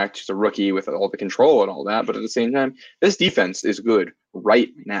contract, who's a rookie with all the control and all that. But at the same time, this defense is good right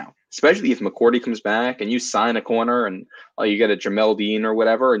now, especially if McCourty comes back and you sign a corner and you get a Jamel Dean or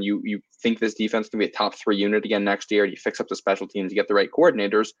whatever, and you think this defense can be a top 3 unit again next year, and you fix up the special teams, you get the right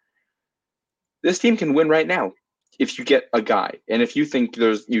coordinators. This team can win right now if you get a guy. And if you think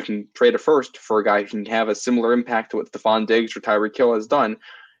you can trade a first for a guy who can have a similar impact to what Stephon Diggs or Tyreek Hill has done,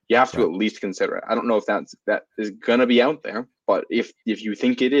 you have to at least consider it. I don't know if that is going to be out there, but if you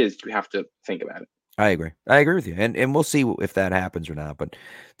think it is, you have to think about it. I agree with you. And we'll see if that happens or not. But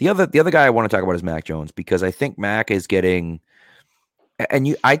the other guy I want to talk about is Mac Jones, because I think Mac is getting,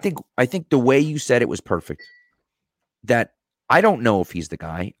 and I think the way you said it was perfect. That I don't know if he's the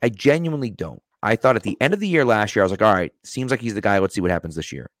guy. I genuinely don't. I thought at the end of the year last year, I was like, all right, seems like he's the guy. Let's see what happens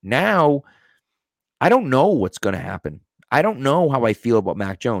this year. Now, I don't know what's going to happen. I don't know how I feel about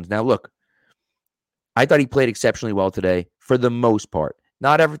Mac Jones. Now, look, I thought he played exceptionally well today for the most part.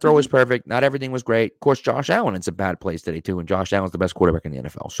 Not every throw was perfect. Not everything was great. Of course, Josh Allen had some bad plays today too, and Josh Allen's the best quarterback in the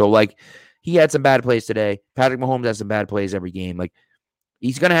NFL. So like, he had some bad plays today. Patrick Mahomes has some bad plays every game. Like,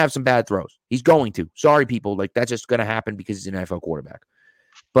 he's going to have some bad throws. He's going to. Sorry, people. Like, that's just going to happen because he's an NFL quarterback.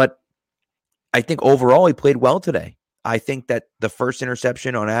 But I think overall he played well today. I think that the first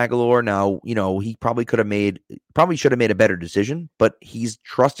interception on Aguilar, now, he probably should have made a better decision, but he's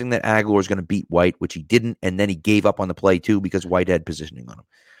trusting that Aguilar is going to beat White, which he didn't, and then he gave up on the play too because White had positioning on him.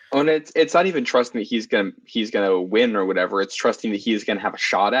 Oh, and it's not even trusting that he's gonna win or whatever. It's trusting that he's gonna have a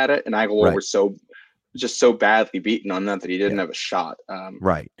shot at it, and Aguilar was so badly beaten on that he didn't have a shot.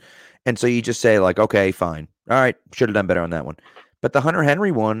 Right, and so you just say like, okay, fine, all right, should have done better on that one. But the Hunter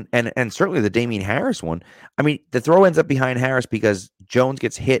Henry one, and certainly the Damian Harris one, I mean, the throw ends up behind Harris because Jones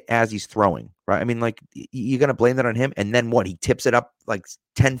gets hit as he's throwing, right? I mean, like, you're going to blame that on him, and then what? He tips it up like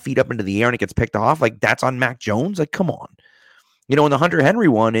 10 feet up into the air and it gets picked off? Like, that's on Mac Jones? Like, come on. And the Hunter Henry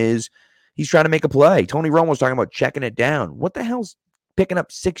one is he's trying to make a play. Tony Romo was talking about checking it down. What the hell's picking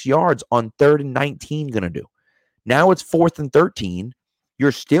up 6 yards on 3rd and 19 going to do? Now it's 4th and 13.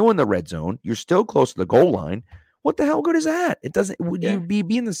 You're still in the red zone. You're still close to the goal line. What the hell good is that? It doesn't. Would you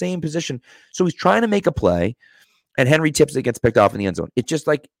be in the same position? So he's trying to make a play, and Henry tips it, gets picked off in the end zone. It's just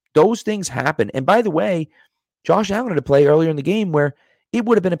like those things happen. And by the way, Josh Allen had a play earlier in the game where it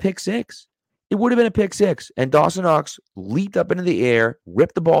would have been a pick six. It would have been a pick six, and Dawson Knox leaped up into the air,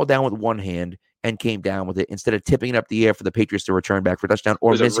 ripped the ball down with one hand, and came down with it instead of tipping it up the air for the Patriots to return back for a touchdown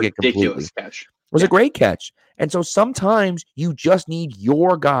or missing it completely. Catch. It was a great catch. And so sometimes you just need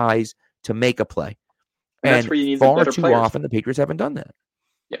your guys to make a play. And that's where you need far too players. Often the Patriots haven't done that.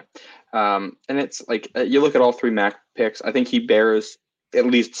 Yeah. And it's like you look at all three Mac picks. I think he bears at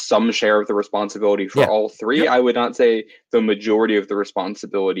least some share of the responsibility for all three. I would not say the majority of the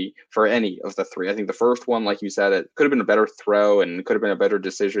responsibility for any of the three. I think the first one, like you said, it could have been a better throw and could have been a better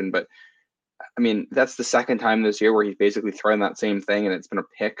decision. But I mean, that's the second time this year where he's basically thrown that same thing, and it's been a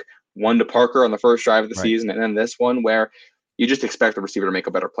pick. One to Parker on the first drive of the season, and then this one where you just expect the receiver to make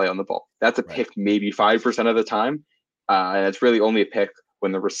a better play on the ball. That's a pick maybe 5% of the time. And it's really only a pick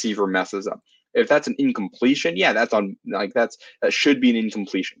when the receiver messes up. If that's an incompletion, that should be an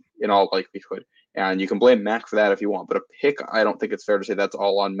incompletion in all likelihood. And you can blame Mac for that if you want. But a pick, I don't think it's fair to say that's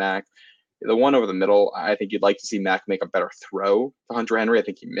all on Mac. The one over the middle, I think you'd like to see Mac make a better throw to Hunter Henry. I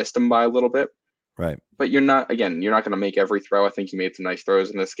think he missed him by a little bit. Right. But you're not going to make every throw. I think he made some nice throws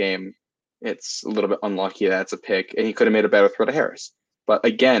in this game. It's a little bit unlucky that it's a pick, and he could have made a better throw to Harris. But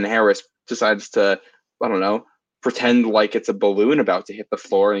again, Harris decides to, pretend like it's a balloon about to hit the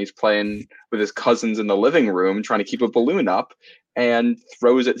floor, and he's playing with his cousins in the living room trying to keep a balloon up and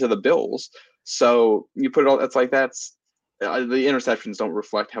throws it to the Bills. So you put it all, the interceptions don't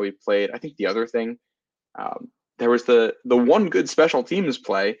reflect how he played. I think the other thing, there was the one good special teams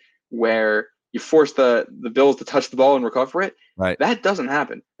play where you force the Bills to touch the ball and recover it. Right. That doesn't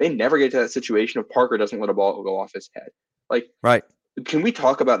happen. They never get to that situation if Parker doesn't let a ball go off his head. Can we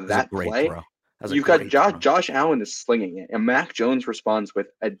talk about that play? You've got Josh Allen is slinging it, and Mac Jones responds with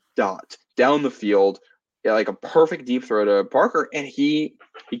a dot down the field, like a perfect deep throw to Parker, and he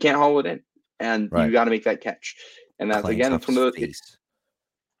can't haul it in. And you got to make that catch. And that's again, it's one of those.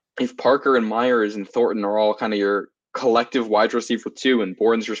 If Parker and Myers and Thornton are all kind of your collective wide receiver 2, and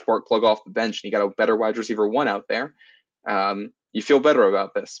Bourne's your spark plug off the bench, and you got a better wide receiver 1 out there, you feel better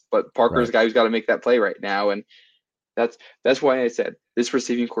about this. But Parker's a guy who's got to make that play right now, and that's why I said this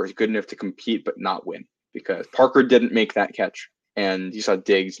receiving core is good enough to compete but not win, because Parker didn't make that catch, and you saw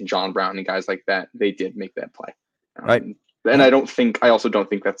Diggs and John Brown and guys like that. They did make that play. And I also don't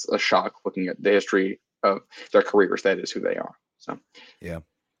think that's a shock looking at the history of their careers. That is who they are. So yeah.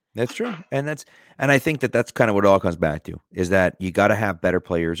 That's true. And I think that's kind of what it all comes back to, is that you got to have better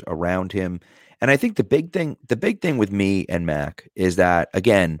players around him. And I think the big thing with me and Mac is that,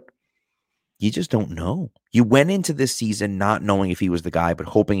 again, you just don't know. You went into this season not knowing if he was the guy, but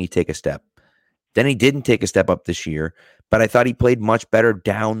hoping he'd take a step. Then he didn't take a step up this year, but I thought he played much better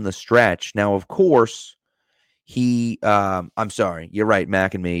down the stretch. Now, of course, I'm sorry. You're right,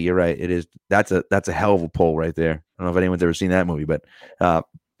 Mac and me. You're right. It is. That's a hell of a poll right there. I don't know if anyone's ever seen that movie, but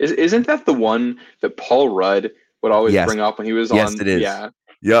isn't that the one that Paul Rudd would always bring up when he was on? Yes, it is. Yeah.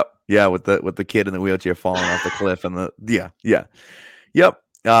 Yep. Yeah. With the kid in the wheelchair falling off the cliff and Yep.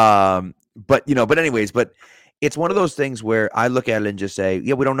 But anyways, it's one of those things where I look at it and just say,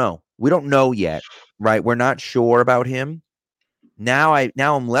 yeah, we don't know. We don't know yet. Right. We're not sure about him. Now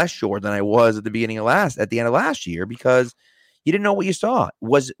I'm less sure than I was at the end of last year, because you didn't know what you saw.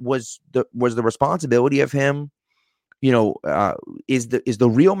 Was the responsibility of him, is the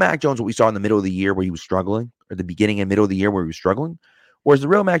real Mac Jones what we saw in the middle of the year where he was struggling, or the beginning and middle of the year where he was struggling? Whereas the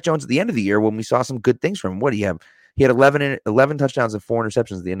real Mac Jones at the end of the year, when we saw some good things from him, what do you have? He had 11 touchdowns and 4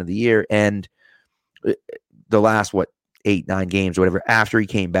 interceptions at the end of the year. And the last, 8-9 games or whatever, after he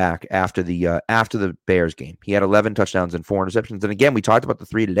came back after the Bears game, he had 11 touchdowns and 4 interceptions. And again, we talked about the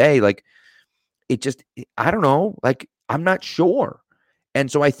 3 today. Like, I don't know. Like, I'm not sure.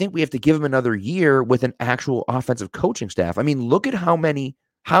 And so I think we have to give him another year with an actual offensive coaching staff. I mean, look at how many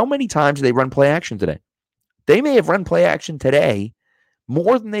times they run play action today. They may have run play action today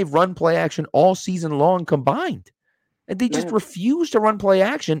more than they've run play action all season long combined. And they just refuse to run play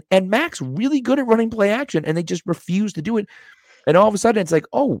action. And Mac's really good at running play action, and they just refuse to do it. And all of a sudden, it's like,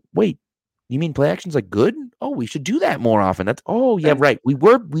 oh, wait, you mean play action's like good? Oh, we should do that more often. Right. We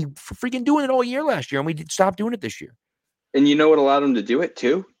freaking doing it all year last year, and we did stop doing it this year. And you know what allowed them to do it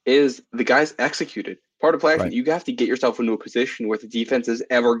too is the guys executed. Part of play action, you have to get yourself into a position where the defense is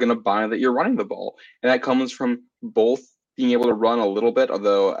ever going to buy that you're running the ball, and that comes from both being able to run a little bit,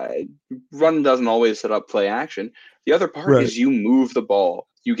 although run doesn't always set up play action. The other part is you move the ball,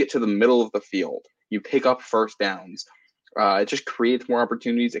 you get to the middle of the field, you pick up first downs. It just creates more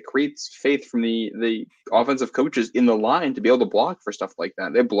opportunities. It creates faith from the offensive coaches in the line to be able to block for stuff like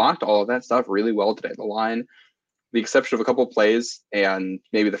that. They blocked all of that stuff really well today. The line, the exception of a couple of plays and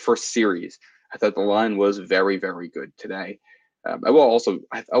maybe the first series, I thought the line was very, very good today. I will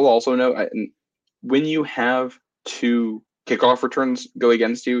also note, when you have 2 kickoff returns go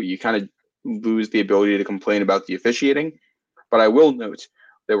against you, you kind of lose the ability to complain about the officiating. But I will note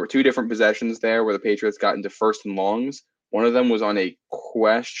there were 2 different possessions there where the Patriots got into first and longs. One of them was on a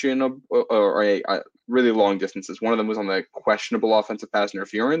questionable or a really long distances. One of them was on the questionable offensive pass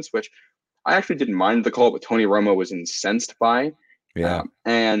interference, which I actually didn't mind the call, but Tony Romo was incensed by. Yeah.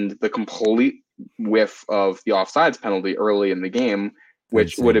 And the complete whiff of the offsides penalty early in the game,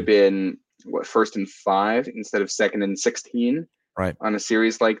 which would have been 1st and 5 instead of 2nd and 16. Right. On a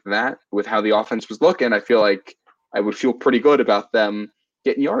series like that, with how the offense was looking, I feel like I would feel pretty good about them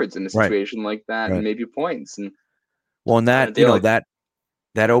getting yards in a situation like that and maybe points. And and that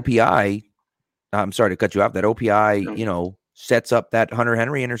that OPI, I'm sorry to cut you off. That OPI, sets up that Hunter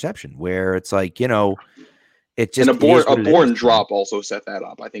Henry interception where it's like, it just and a Bourne drop also set that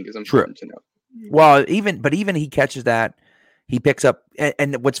up. I think is important to know. Well, even he catches that. He picks up,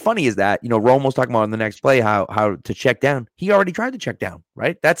 and what's funny is that, Romo's talking about on the next play how to check down. He already tried to check down,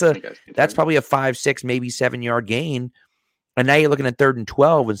 right? That's probably a 5, 6, maybe 7 yard gain, and now you're looking at 3rd and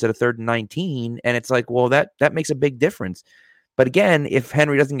 12 instead of 3rd and 19, and it's like, well, that makes a big difference. But again, if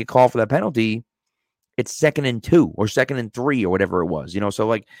Henry doesn't get called for that penalty, it's 2nd and 2 or 2nd and 3 or whatever it was, So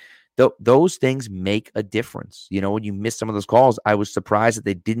like those things make a difference. When you miss some of those calls, I was surprised that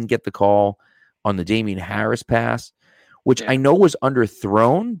they didn't get the call on the Damian Harris pass, which I know was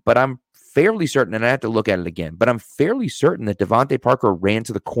underthrown, but I'm fairly certain, and I have to look at it again, but I'm fairly certain that Devontae Parker ran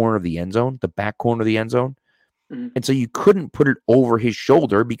to the corner of the end zone, the back corner of the end zone. Mm-hmm. And so you couldn't put it over his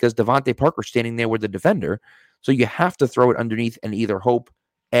shoulder because Devontae Parker's standing there with the defender. So you have to throw it underneath and either hope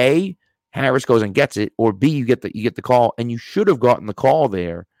A, Harris goes and gets it, or B, you get the call, and you should have gotten the call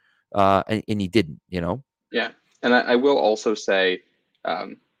there, and you didn't, Yeah, and I will also say,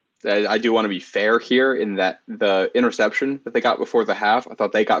 I do want to be fair here in that the interception that they got before the half, I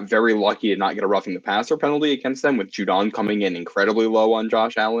thought they got very lucky to not get a roughing the passer penalty against them, with Judon coming in incredibly low on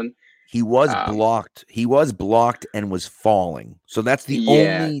Josh Allen. He was blocked. He was blocked and was falling. So that's the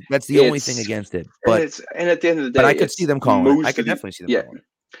only thing against it. But and at the end of the day, but I could see them calling. I could definitely see them calling.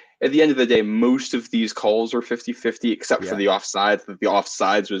 At the end of the day, most of these calls are 50-50, except for the offsides. The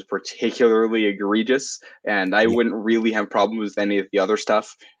offsides was particularly egregious, and I wouldn't really have problems with any of the other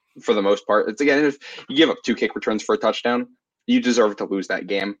stuff. For the most part, it's again, if you give up 2 kick returns for a touchdown, you deserve to lose that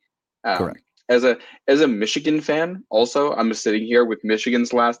game. Correct. As a Michigan fan, also, I'm just sitting here with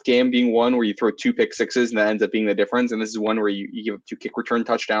Michigan's last game being one where you throw 2 pick sixes and that ends up being the difference, and this is one where you give up 2 kick return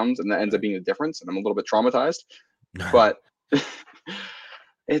touchdowns and that ends up being the difference. And I'm a little bit traumatized, but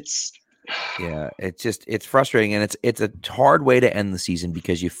it's frustrating, and it's a hard way to end the season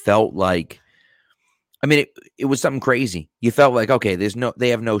because you felt like. I mean, it was something crazy. You felt like, okay, they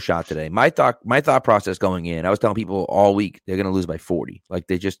have no shot today. My thought process going in, I was telling people all week they're going to lose by 40. Like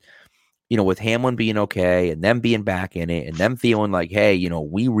they just, with Hamlin being okay and them being back in it and them feeling like, hey,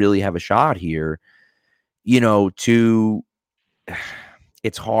 we really have a shot here. It's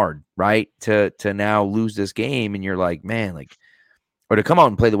hard, right? To now lose this game and you're like, man, or to come out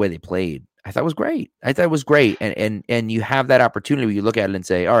and play the way they played. I thought it was great. And you have that opportunity where you look at it and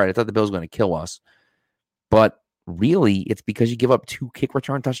say, all right, I thought the Bills were going to kill us. But really, it's because you give up 2 kick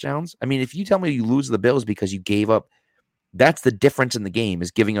return touchdowns. I mean, if you tell me you lose the Bills because you gave up That's the difference in the game,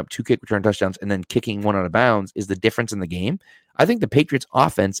 is giving up 2 kick return touchdowns and then kicking one out of bounds is the difference in the game. I think the Patriots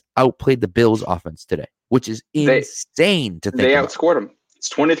offense outplayed the Bills offense today, which is insane to think They about. outscored them. It's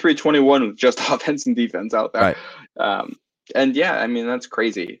 23-21 with just offense and defense out there. Right. And yeah, I mean, that's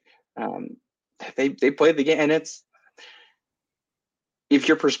crazy. They played the game, and it's, if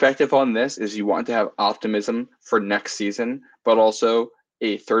your perspective on this is you want to have optimism for next season, but also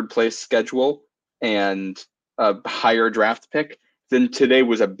a third place schedule and a higher draft pick, then today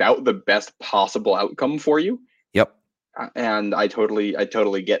was about the best possible outcome for you. Yep. And I totally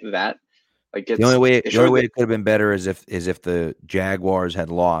get that. Like, the only way it could have been better is if the Jaguars had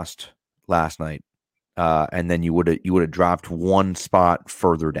lost last night, and then you would have dropped one spot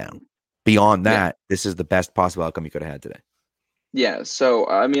further down. Beyond that, this is the best possible outcome you could have had today. Yeah. So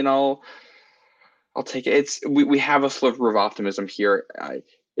I mean, I'll take it. We have a sliver of optimism here.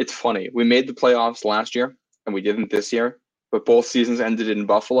 It's funny. We made the playoffs last year, and we didn't this year. But both seasons ended in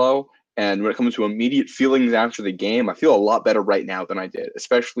Buffalo. And when it comes to immediate feelings after the game, I feel a lot better right now than I did,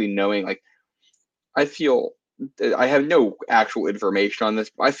 especially knowing, like, I have no actual information on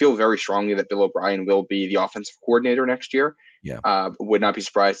this, but I feel very strongly that Bill O'Brien will be the offensive coordinator next year. Yeah. Would not be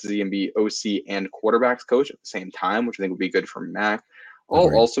surprised to see him be OC and quarterbacks coach at the same time, which I think would be good for Mac.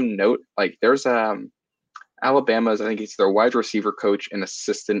 I'll also note, like, there's Alabama's, I think it's their wide receiver coach and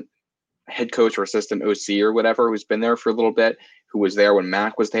assistant head coach or assistant OC or whatever, who's been there for a little bit, who was there when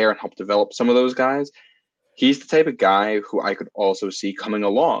Mac was there and helped develop some of those guys. He's the type of guy who I could also see coming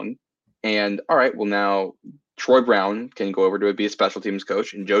along. And all right, well, now Troy Brown can go over to be a special teams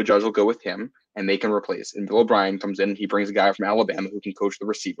coach, and Joe Judge will go with him, and they can replace. And Bill O'Brien comes in, he brings a guy from Alabama who can coach the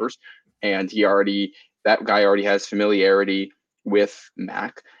receivers, and that guy already has familiarity with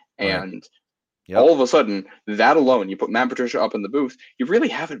Mac. And all of a sudden, that alone, you put Matt Patricia up in the booth, you really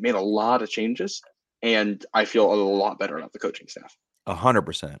haven't made a lot of changes, and I feel a lot better about the coaching staff.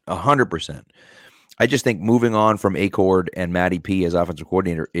 100%. I just think moving on from Acord and Matty P as offensive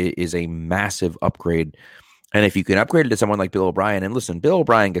coordinator is a massive upgrade. And if you can upgrade it to someone like Bill O'Brien, and listen, Bill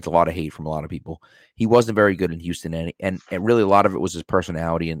O'Brien gets a lot of hate from a lot of people. He wasn't very good in Houston, and really a lot of it was his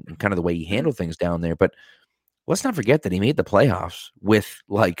personality and kind of the way he handled things down there. But let's not forget that he made the playoffs with,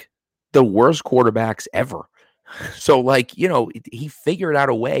 like, the worst quarterbacks ever. So, like, he figured out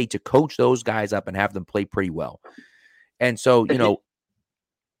a way to coach those guys up and have them play pretty well. And so,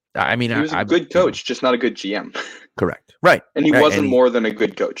 I mean, he was a good coach, just not a good GM. Correct. Right. And he wasn't more than a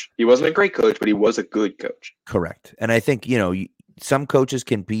good coach. He wasn't a great coach, but he was a good coach. Correct. And I think, some coaches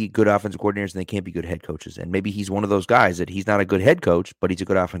can be good offensive coordinators and they can't be good head coaches. And maybe he's one of those guys that he's not a good head coach, but he's a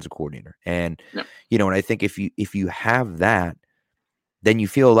good offensive coordinator. And, and I think if you have that, then you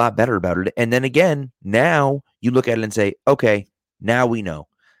feel a lot better about it. And then again, now you look at it and say, okay, now we know.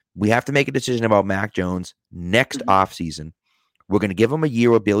 We have to make a decision about Mac Jones next offseason. We're going to give him a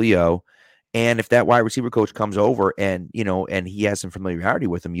year with Billy O. And if that wide receiver coach comes over and, and he has some familiarity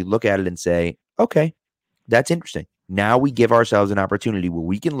with him, you look at it and say, okay, that's interesting. Now we give ourselves an opportunity where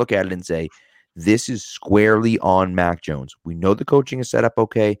we can look at it and say, this is squarely on Mac Jones. We know the coaching is set up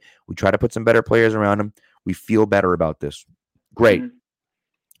okay. We try to put some better players around him. We feel better about this. Great.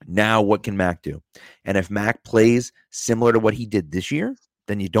 Now what can Mac do? And if Mac plays similar to what he did this year,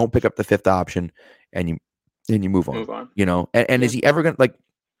 then you don't pick up the fifth option and you move on. And is he ever going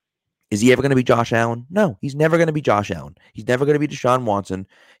to be Josh Allen? No, he's never going to be Josh Allen. He's never going to be Deshaun Watson.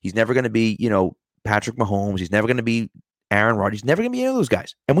 He's never going to be, Patrick Mahomes. He's never going to be Aaron Rodgers. He's never going to be any of those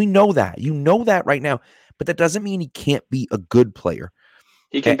guys. And we know that. You know that right now. But that doesn't mean he can't be a good player.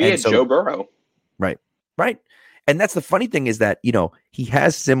 He can be Joe Burrow. Right. And that's the funny thing is that, he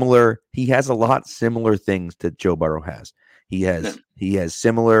has a lot similar things that Joe Burrow has. He has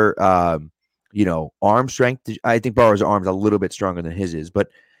similar, arm strength. I think Burrow's arm's a little bit stronger than his is, but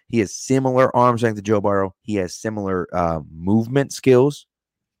he has similar arm strength to Joe Burrow. He has similar movement skills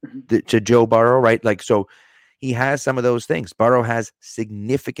to Joe Burrow, right? Like, so he has some of those things. Burrow has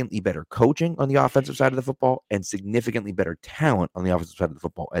significantly better coaching on the offensive side of the football and significantly better talent on the offensive side of the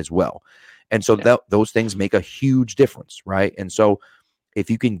football as well. And so those things make a huge difference, right? And so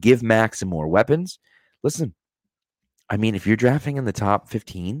if you can give Mac some more weapons, listen, I mean, if you're drafting in the top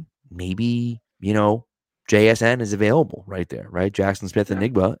 15, maybe, JSN is available right there, right? Jackson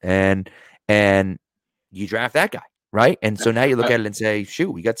Smith-Njigba, and you draft that guy, right? And so now you look at it and say,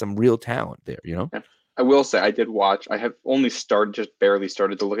 shoot, we got some real talent there, I will say I did watch. I have only barely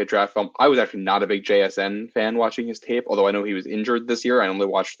started to look at draft film. I was actually not a big JSN fan watching his tape, although I know he was injured this year. I only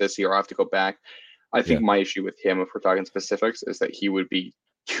watched this year. I'll have to go back. I think my issue with him, if we're talking specifics, is that he would be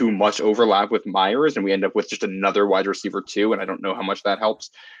too much overlap with Myers, and we end up with just another wide receiver too, and I don't know how much that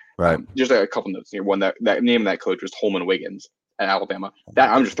helps. Right. Just a couple notes here. One, that name of that coach was Holman Wiggins at Alabama. That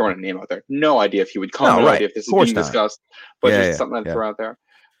I'm just throwing a name out there. No idea if he would come. No idea if this is being discussed. But just something I'd throw out there.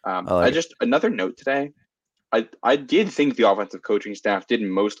 Another note today. I did think the offensive coaching staff did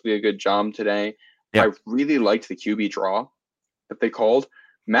mostly a good job today. Yeah. I really liked the QB draw that they called.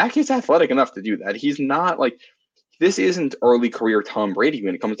 Mac is athletic enough to do that. He's not like, this isn't early career Tom Brady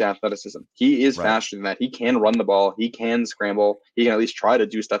when it comes to athleticism. He is faster than that. He can run the ball. He can scramble. He can at least try to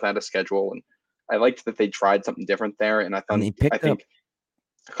do stuff out of schedule. And I liked that they tried something different there. And I think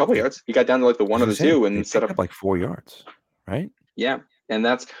a couple yards. He got down to like the 1 or the 2 and set up like 4 yards, right? Yeah. And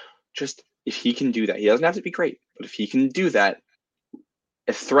that's just, if he can do that, he doesn't have to be great, but if he can do that,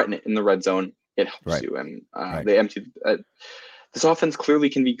 threaten it in the red zone, it helps you. And they emptied. This offense clearly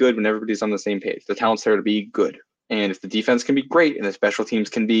can be good when everybody's on the same page. The talent's there to be good. And if the defense can be great and the special teams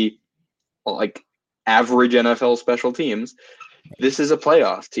can be like average NFL special teams, this is a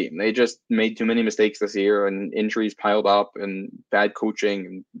playoff team. They just made too many mistakes this year, and injuries piled up, and bad coaching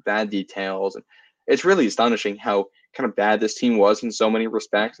and bad details. And it's really astonishing how kind of bad this team was in so many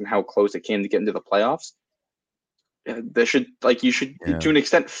respects and how close it came to get into the playoffs. To an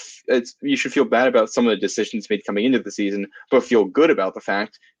extent, you should feel bad about some of the decisions made coming into the season, but feel good about the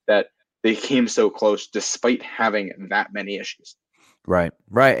fact that they came so close despite having that many issues. Right.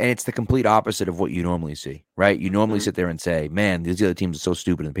 And it's the complete opposite of what you normally see, right? You normally sit there and say, man, these other teams are so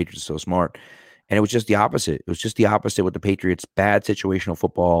stupid and the Patriots are so smart. And it was just the opposite. It was just the opposite with the Patriots. Bad situational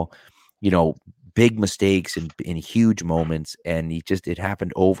football, big mistakes in huge moments. And it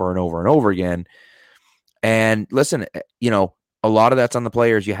happened over and over and over again. And listen, a lot of that's on the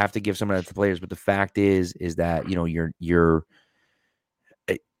players. You have to give some of that to the players. But the fact is that,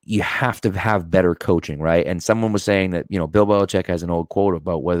 you have to have better coaching, right? And someone was saying that, Bill Belichick has an old quote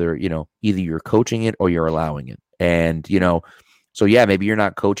about whether, either you're coaching it or you're allowing it. And, so yeah, maybe you're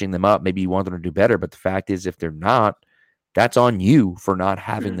not coaching them up. Maybe you want them to do better. But the fact is, if they're not, that's on you for not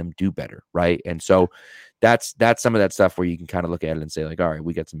having them do better, right? And so that's some of that stuff where you can kind of look at it and say, like, all right,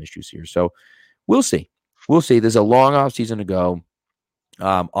 we got some issues here. So we'll see. There's a long off season to go.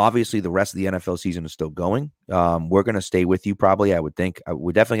 Obviously, the rest of the NFL season is still going. We're going to stay with you probably, I would think.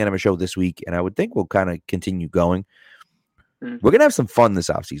 We're definitely going to have a show this week, and I would think we'll kind of continue going. We're going to have some fun this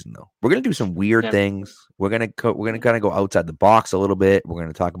offseason, though. We're going to do some weird things. We're going to kind of go outside the box a little bit. We're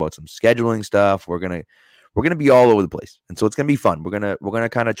going to talk about some scheduling stuff. We're going to be all over the place, and so it's going to be fun. We're going to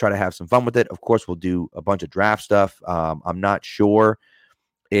kind of try to have some fun with it. Of course, we'll do a bunch of draft stuff. I'm not sure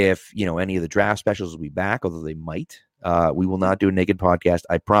if any of the draft specials will be back, although they might. We will not do a naked podcast.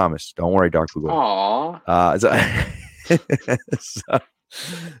 I promise. Don't worry, Dark Google. Aww.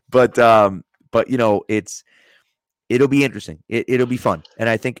 But it'll be interesting. It'll be fun, and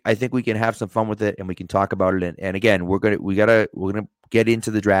I think we can have some fun with it, and we can talk about it. And again, we're gonna get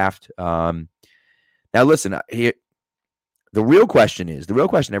into the draft. Now, listen here. The real question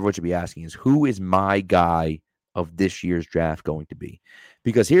everyone should be asking is, who is my guy of this year's draft going to be?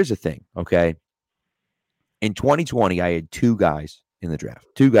 Because here's the thing, okay? In 2020, I had 2 guys in the draft.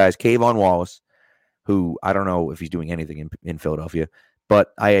 2 guys, Kayvon Wallace, who I don't know if he's doing anything in Philadelphia,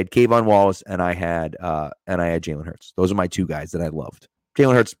 but I had Kayvon Wallace and I had Jalen Hurts. Those are my 2 guys that I loved.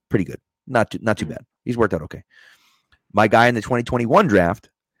 Jalen Hurts, pretty good. Not too bad. He's worked out okay. My guy in the 2021 draft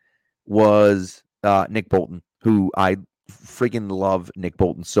was Nick Bolton, who I freaking love Nick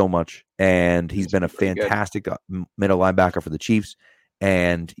Bolton so much. And he's been a fantastic middle linebacker for the Chiefs.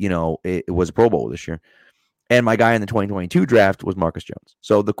 And, it was a Pro Bowl this year. And my guy in the 2022 draft was Marcus Jones.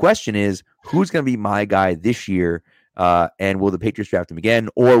 So the question is, who's going to be my guy this year? And will the Patriots draft him again,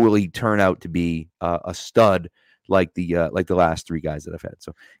 or will he turn out to be a stud like the last 3 guys that I've had?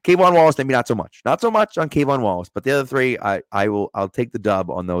 So Kayvon Wallace, maybe not so much on Kayvon Wallace, but the other 3, I'll take the dub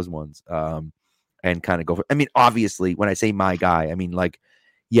on those ones, and kind of go for. I mean, obviously, when I say my guy, I mean like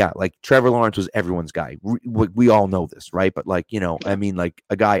Trevor Lawrence was everyone's guy. We all know this, right? But I mean like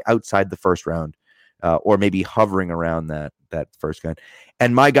a guy outside the first round. Or maybe hovering around that first guy.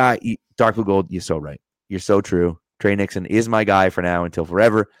 And my guy, Dark Blue Gold, you're so right. You're so true. Trey Nixon is my guy for now until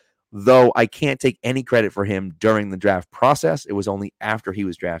forever, though I can't take any credit for him during the draft process. It was only after he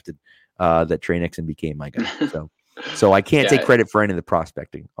was drafted that Trey Nixon became my guy. So I can't take credit for any of the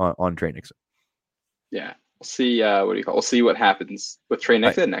prospecting on Trey Nixon. Yeah. We'll see. We'll see what happens with Trey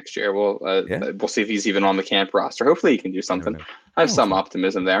Nixon next year. We'll see if he's even on the camp roster. Hopefully he can do something. I have some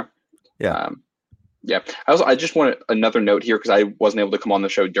optimism there. Yeah. I just want another note here because I wasn't able to come on the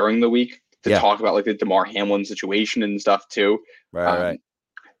show during the week to talk about like the DeMar Hamlin situation and stuff too. Right.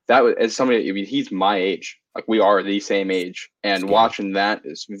 That was, as somebody, I mean, he's my age. Like we are the same age, and watching that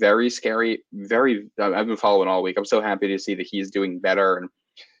is very scary. I've been following all week. I'm so happy to see that he's doing better, and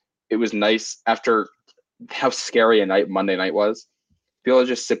it was nice after how scary a night Monday night was. Be able to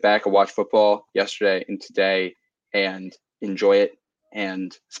just sit back and watch football yesterday and today and enjoy it.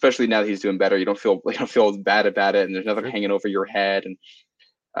 And especially now that he's doing better, you don't feel bad about it, and there's nothing hanging over your head.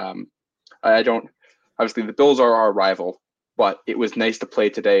 And I don't. Obviously, the Bills are our rival, but it was nice to play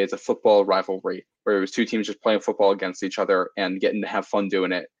today as a football rivalry, where it was two teams just playing football against each other and getting to have fun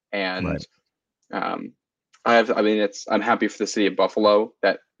doing it. And I'm happy for the city of Buffalo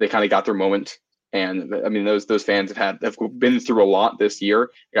that they kind of got their moment. And I mean, those fans have been through a lot this year.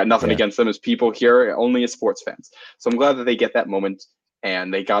 I got nothing against them as people here, only as sports fans. So I'm glad that they get that moment,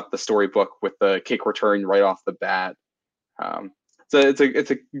 and they got the storybook with the kick return right off the bat. So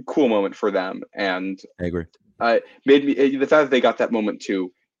it's a cool moment for them, and I agree. Made me, the fact that they got that moment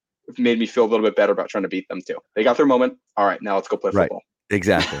too made me feel a little bit better about trying to beat them too. They got their moment. All right, now let's go play football.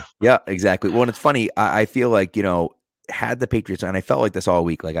 Exactly. Yeah, exactly. Well, and it's funny. I feel like, had the Patriots, and I felt like this all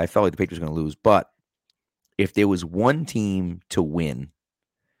week, like I felt like the Patriots were going to lose, but if there was one team to win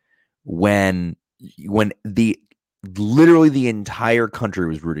when literally the entire country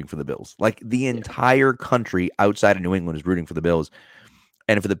was rooting for the Bills, like the entire country outside of New England is rooting for the Bills,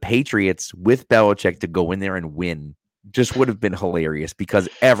 and for the Patriots with Belichick to go in there and win just would have been hilarious, because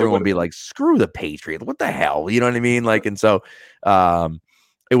everyone would be like, screw the Patriots, what the hell, you know what I mean? Like, and so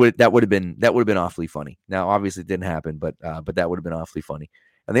that would have been awfully funny. Now, obviously it didn't happen, but that would have been awfully funny.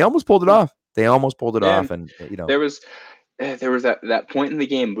 And they almost pulled it off. Off. And there was that point in the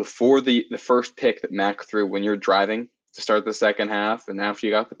game before the first pick that Mac threw when you're driving to start the second half, and after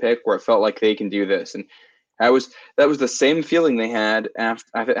you got the pick, where it felt like they can do this. And that was the same feeling they had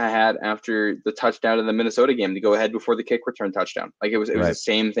after the touchdown in the Minnesota game to go ahead before the kick return touchdown. Like it was the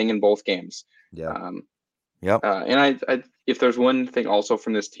same thing in both games. Yeah. And I if there's one thing also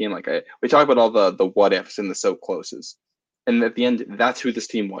from this team, like we talk about all the what ifs and the so closes, and at the end, that's who this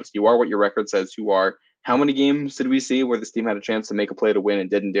team was. You are what your record says you are. How many games did we see where this team had a chance to make a play to win and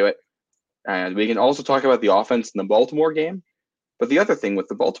didn't do it? And we can also talk about the offense in the Baltimore game. But the other thing with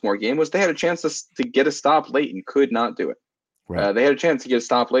the Baltimore game was they had a chance to get a stop late and could not do it. Right. They had a chance to get a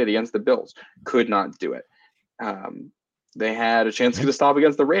stop late against the Bills, could not do it. They had a chance to get a stop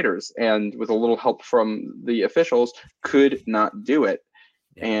against the Raiders, and with a little help from the officials, could not do it.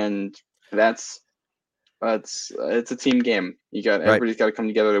 And it's a team game. Everybody's got to come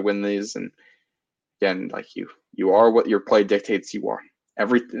together to win these. And again, like you are what your play dictates you are.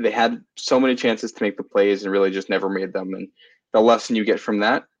 They had so many chances to make the plays and really just never made them. And the lesson you get from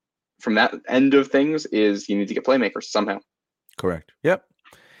that end of things is you need to get playmakers somehow. Correct. Yep.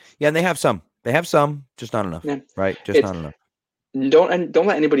 Yeah, and they have some, just not enough. Yeah. Right? Not enough. Don't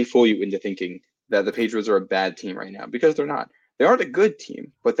let anybody fool you into thinking that the Patriots are a bad team right now, because they're not. They aren't a good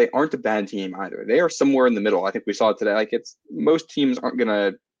team, but they aren't a bad team either. They are somewhere in the middle. I think we saw it today. Like most teams aren't going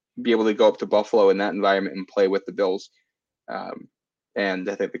to be able to go up to Buffalo in that environment and play with the Bills. And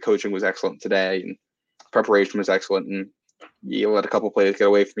I think the coaching was excellent today, and preparation was excellent. And you let a couple plays get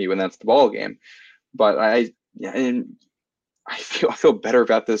away from you, and that's the ball game. But I feel better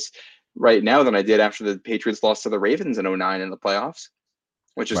about this right now than I did after the Patriots lost to the Ravens in 2009 in the playoffs,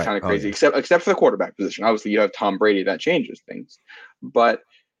 which is kind of crazy, except for the quarterback position. Obviously, you have Tom Brady, that changes things. But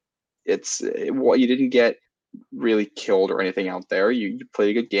you didn't get really killed or anything out there. You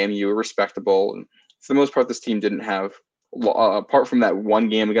played a good game. You were respectable. And for the most part, this team didn't have, apart from that one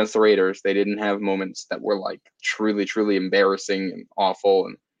game against the Raiders, they didn't have moments that were like truly, truly embarrassing and awful.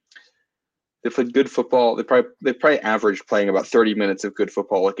 And they played good football. They probably averaged playing about 30 minutes of good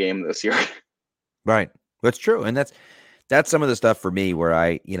football a game this year. Right. That's true. And that's some of the stuff for me where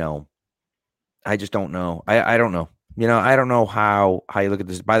I just don't know. I don't know. I don't know how you look at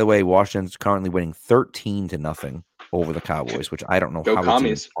this. By the way, Washington's currently winning 13-0 over the Cowboys, which I don't know how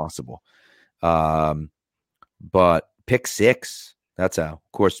it's possible. But pick six. That's how.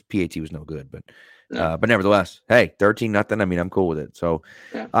 Of course, PAT was no good, but nevertheless, hey, 13-0. I mean, I'm cool with it. So,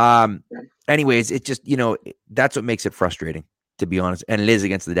 anyways, it just that's what makes it frustrating, to be honest. And it is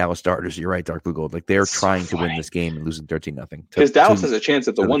against the Dallas Starters. You're right, Dark Blue Gold. Like they're trying to win this game and losing 13-0. Because Dallas has a chance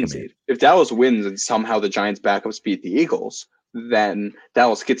at the 1 seed. If Dallas wins and somehow the Giants backups beat the Eagles, then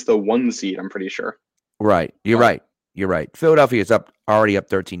Dallas gets the 1 seed. I'm pretty sure. Right. You're right. Philadelphia is already up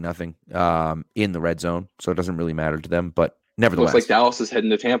 13-0 in the red zone, so it doesn't really matter to them. But nevertheless, looks like Dallas is heading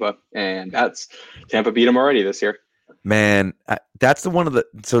to Tampa, and Tampa beat them already this year. Man, that's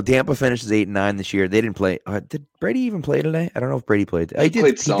so Tampa finishes 8-9 this year. They didn't play. Did Brady even play today? I don't know if Brady played. He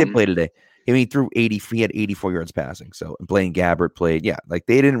did play today. I mean, he threw 80. He had 84 yards passing. So, and Blaine Gabbert played. Yeah, like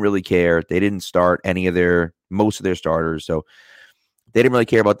they didn't really care. They didn't start most of their starters. So they didn't really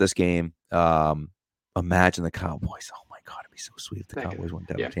care about this game. Imagine the Cowboys. Oh my God, it'd be so sweet if the Like, Cowboys went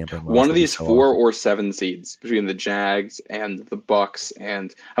down yeah. to Tampa. And One lost. of That'd be these so 4 awesome. or 7 seeds between the Jags and the Bucks,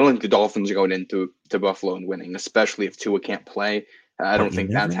 and I don't think the Dolphins are going into Buffalo and winning, especially if Tua can't play. I But don't you think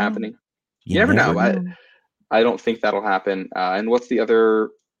never that's know. happening. You never never know. know. I don't think that'll happen. And what's the other?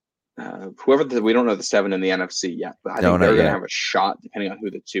 We don't know the 7 in the NFC yet, but I No, think not they're going to yet. have a shot depending on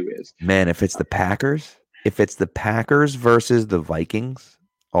who the 2 is. Man, if it's the Packers versus the Vikings,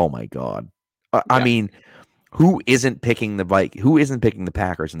 oh my God. I Yeah. mean, who isn't picking the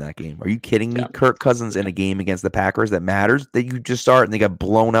Packers in that game? Are you kidding me? Yeah. Kirk Cousins in a game against the Packers that matters, that you just start and they got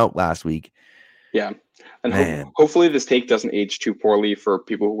blown out last week. Yeah. And Man. hopefully this take doesn't age too poorly for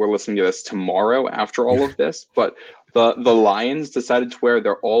people who are listening to this tomorrow after all of this. But the Lions decided to wear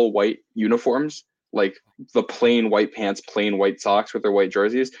their all white uniforms, like the plain white pants, plain white socks with their white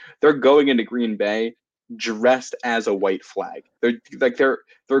jerseys. They're going into Green Bay dressed as a white flag. They're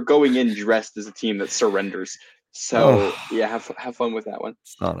going in dressed as a team that surrenders. So yeah, have fun with that one.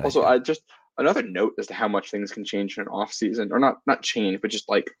 It's not Also, accurate. I just another note as to how much things can change in an off season, or not change, but just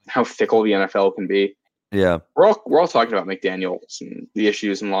like how fickle the NFL can be. Yeah. We're all talking about McDaniels and the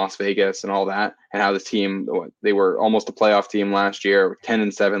issues in Las Vegas and all that, and how the team, they were almost a playoff team last year,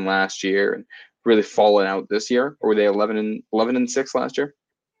 10-7 last year, and really fallen out this year. Or were they 11-6 last year?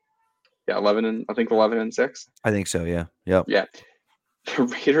 Yeah, 11-6. I think so, yeah. Yep. Yeah, the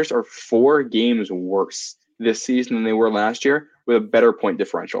Raiders are 4 games worse this season than they were last year, with a better point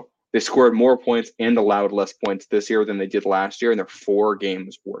differential. They scored more points and allowed less points this year than they did last year, and they're 4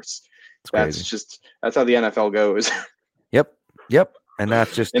 games worse. It's crazy. That's how the NFL goes. Yep. And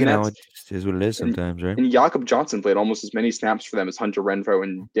that's just, And it just is what it is sometimes, right? And Jakob Johnson played almost as many snaps for them as Hunter Renfrow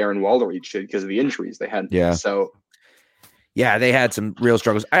and Darren Waller each did because of the injuries they had. Yeah. So yeah, they had some real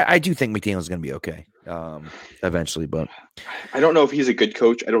struggles. I do think McDaniel's going to be okay eventually, but I don't know if he's a good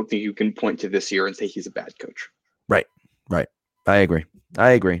coach. I don't think you can point to this year and say he's a bad coach. Right. I agree.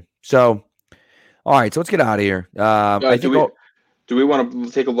 So, all right, so let's get out of here. Do we want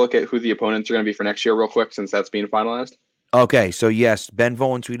to take a look at who the opponents are going to be for next year real quick, since that's being finalized? Okay, so yes, Ben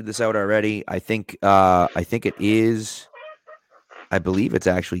Volen tweeted this out already. I think it is. I believe it's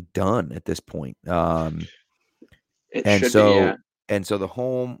actually done at this point. And so the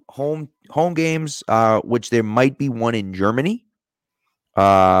home games, which there might be one in Germany,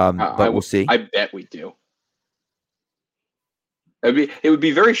 but we'll see. I bet we do. It would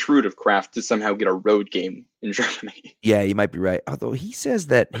be very shrewd of Kraft to somehow get a road game in Germany. Yeah, you might be right. Although he says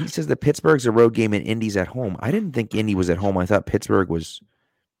that Pittsburgh's a road game and Indy's at home. I didn't think Indy was at home. I thought Pittsburgh was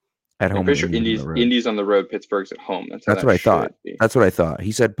at home. I'm pretty sure Indy's on the road, Pittsburgh's at home. That's what I thought. That's what I thought.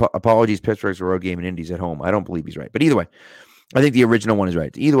 He said, apologies, Pittsburgh's a road game and Indy's at home. I don't believe he's right. But either way, I think the original one is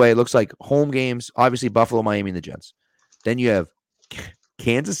right. Either way, it looks like home games, obviously Buffalo, Miami, and the Jets. Then you have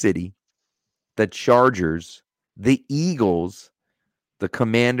Kansas City, the Chargers, the Eagles, the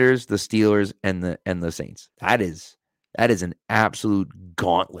Commanders, the Steelers, and the Saints. That is an absolute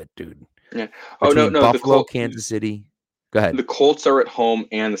gauntlet, dude. Yeah. Between Buffalo, Kansas City. Go ahead. The Colts are at home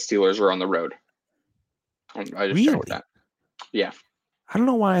and the Steelers are on the road. I just checked that. Yeah. I don't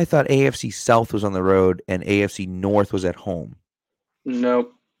know why I thought AFC South was on the road and AFC North was at home.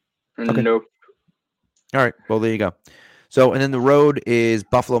 Nope. Okay. Nope. All right. Well, there you go. So, and then the road is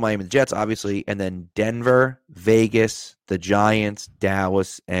Buffalo, Miami, the Jets, obviously, and then Denver, Vegas, the Giants,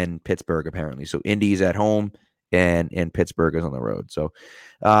 Dallas, and Pittsburgh, apparently. So Indy's at home and Pittsburgh is on the road. So,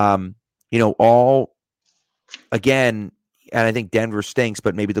 all, again, and I think Denver stinks,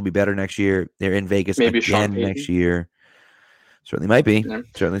 but maybe they'll be better next year. They're in Vegas again next year. Certainly might be. Yeah.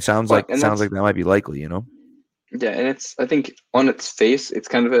 Certainly sounds like that might be likely, Yeah, and I think on its face, it's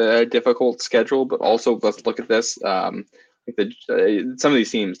kind of a difficult schedule, but also let's look at this. Some of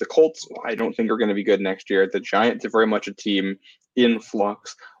these teams, the Colts, I don't think are going to be good next year. The Giants are very much a team in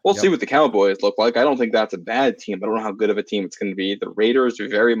flux. We'll see what the Cowboys look like. I don't think that's a bad team. I don't know how good of a team it's going to be. The Raiders are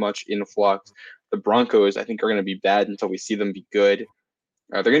very much in flux. The Broncos, I think, are going to be bad until we see them be good.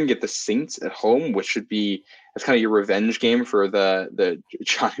 They're going to get the Saints at home, which should be that's kind of your revenge game for the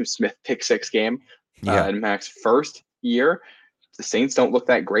Jonnu Smith pick six game. In Mac's first year. The Saints don't look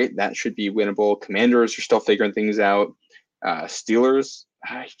that great. That should be winnable. Commanders are still figuring things out. Steelers,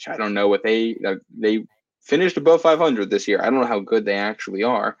 I don't know what they finished above 500 this year. I don't know how good they actually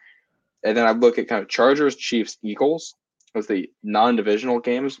are. And then I look at kind of Chargers, Chiefs, Eagles as the non-divisional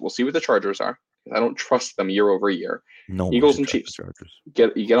games. We'll see what the Chargers are. I don't trust them year over year. No, Eagles and Chiefs. You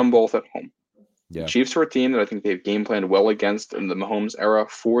get them both at home. Yeah. The Chiefs are a team that I think they've game planned well against in the Mahomes era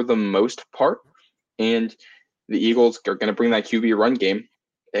for the most part. And the Eagles are going to bring that QB run game.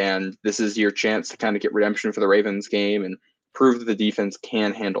 And this is your chance to kind of get redemption for the Ravens game and prove that the defense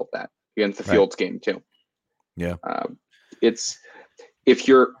can handle that against the Fields game too. Yeah. it's if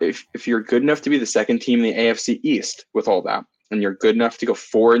you're good enough to be the second team in the AFC East with all that, and you're good enough to go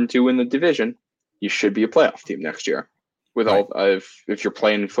 4-2 in the division, you should be a playoff team next year. With Right. all if you're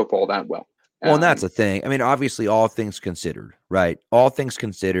playing football that well. Well, and that's the thing. I mean, obviously, all things considered, right? All things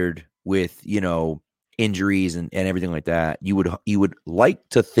considered, with injuries and everything like that, you would like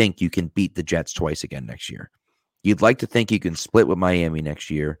to think you can beat the Jets twice again next year. You'd like to think you can split with Miami next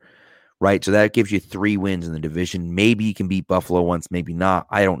year, right? So that gives you 3 wins in the division. Maybe you can beat Buffalo once, maybe not.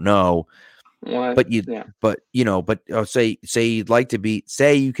 I don't know. Well, But say you'd like to beat.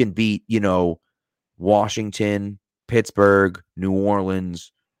 Say you can beat Washington, Pittsburgh, New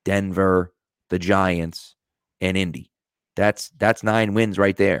Orleans, Denver, the Giants, and Indy. That's 9 wins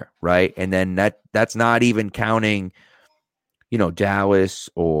right there, right? And then that's not even counting, Dallas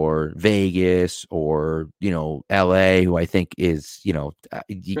or Vegas or LA, who I think is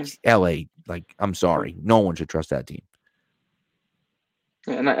LA. Like, I'm sorry, no one should trust that team.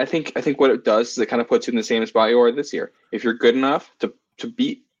 And I think what it does is it kind of puts you in the same spot you are this year. If you're good enough to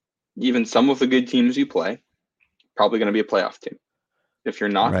beat even some of the good teams you play, probably going to be a playoff team. If you're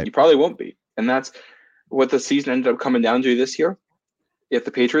not, Right. You probably won't be. And that's what the season ended up coming down to this year. If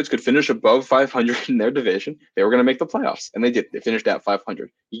the Patriots could finish above 500 in their division, they were going to make the playoffs, and they did. They finished at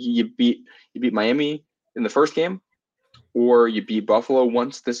 500. You beat Miami in the first game, or you beat Buffalo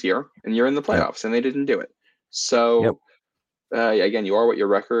once this year, and you're in the playoffs, and they didn't do it. So, again, you are what your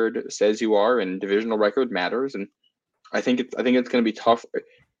record says you are, and divisional record matters. And I think it's going to be tough.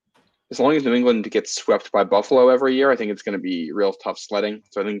 As long as New England gets swept by Buffalo every year, I think it's going to be real tough sledding.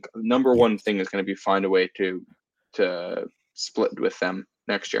 So I think number one thing is going to be find a way to split with them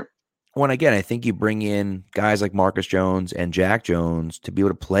next year. Well, and again, I think you bring in guys like Marcus Jones and Jack Jones to be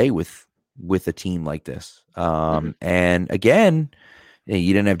able to play with a team like this. And again,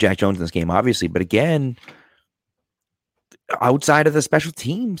 you didn't have Jack Jones in this game, obviously, but again, outside of the special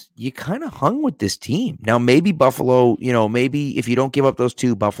teams, you kind of hung with this team. Now, maybe Buffalo, maybe if you don't give up those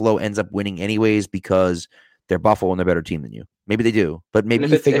 2, Buffalo ends up winning anyways because they're Buffalo and they're a better team than you. Maybe they do, but maybe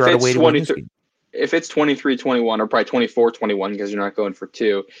you figure out a way to win this game. If it's 23-21 or probably 24-21 because you're not going for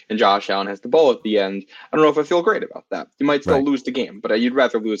 2 and Josh Allen has the ball at the end, I don't know if I feel great about that. You might still lose the game, but you'd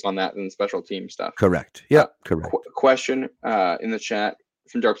rather lose on that than the special team stuff. Correct. Yep. Correct. Question in the chat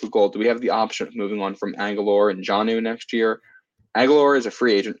from Dark Blue Gold. Do we have the option of moving on from Aguilar and Jonnu next year? Aguilar is a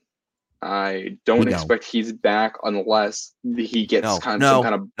free agent. I don't expect he's back unless he gets some kind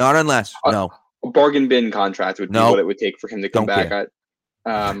of not unless a bargain bin contract would be what it would take for him to come back at.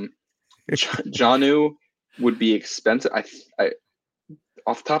 Jonnu would be expensive. I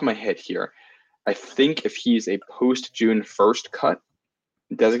off the top of my head here, I think if he's a post June 1st cut,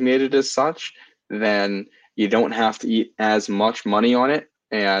 designated as such, then you don't have to eat as much money on it,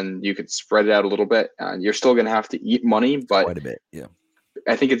 and you could spread it out a little bit. You're still going to have to eat money, but quite a bit. Yeah,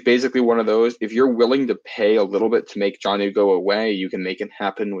 I think it's basically one of those. If you're willing to pay a little bit to make Jonnu go away, you can make it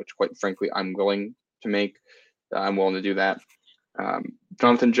happen. Which, quite frankly, I'm willing to make. I'm willing to do that.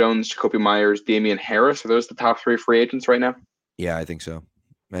 Jonathan Jones, Jacoby Myers, Damian Harris. Are those the top 3 free agents right now? Yeah, I think so.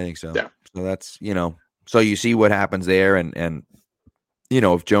 Yeah. So that's, so you see what happens there. And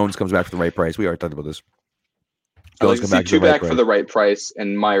if Jones comes back for the right price, we already talked about this. Jones come back for the right price,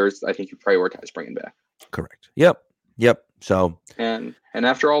 and Myers, I think you prioritize bringing back. Correct. Yep. So, and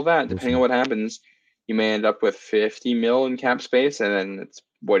after all that, depending on what happens, you may end up with $50 million in cap space. And then it's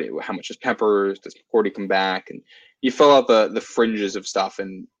how much is Peppers? Does McCourty come back? And you fill out the fringes of stuff,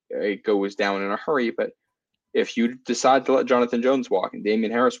 and it goes down in a hurry. But if you decide to let Jonathan Jones walk and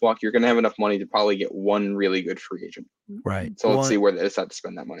Damian Harris walk, you're going to have enough money to probably get one really good free agent. Right. So let's see where they decide to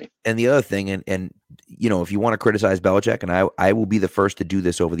spend that money. And the other thing, and if you want to criticize Belichick, and I will be the first to do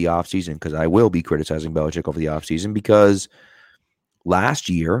this over the offseason, because I will be criticizing Belichick over the offseason, because last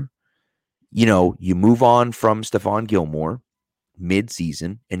year, you move on from Stephon Gilmore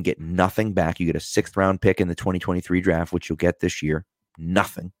mid-season and get nothing back. You get a 6th round pick in the 2023 draft, which you'll get this year.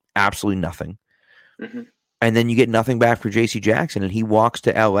 Nothing. Absolutely nothing. Mm-hmm. And then you get nothing back for J.C. Jackson, and he walks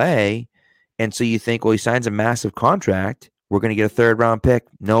to L.A., and so you think, well, he signs a massive contract. We're going to get a 3rd round pick.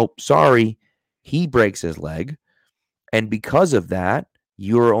 Nope, sorry. He breaks his leg, and because of that,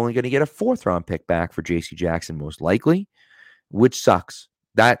 you're only going to get a 4th round pick back for J.C. Jackson, most likely, which sucks.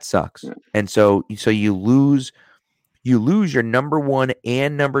 That sucks. Yeah. And so you lose your number 1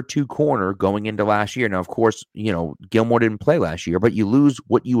 and number 2 corner going into last year. Now, of course, Gilmore didn't play last year, but you lose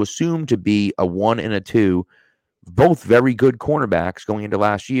what you assume to be a 1 and a 2, both very good cornerbacks going into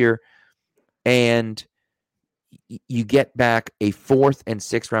last year. And you get back a 4th and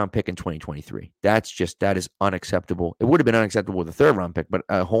 6th round pick in 2023. That is unacceptable. It would have been unacceptable with a 3rd round pick, but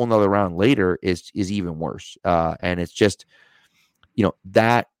a whole nother round later is even worse. And it's just,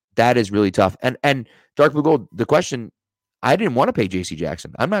 that is really tough. And Dark Blue Gold, the question, I didn't want to pay JC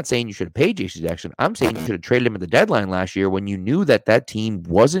Jackson. I'm not saying you should have paid JC Jackson. I'm saying you should have traded him at the deadline last year when you knew that team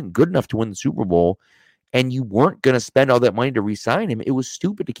wasn't good enough to win the Super Bowl and you weren't going to spend all that money to re-sign him. It was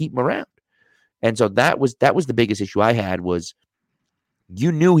stupid to keep him around. And so that was the biggest issue I had was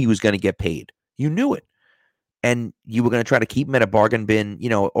you knew he was going to get paid. You knew it. And you were going to try to keep him at a bargain bin,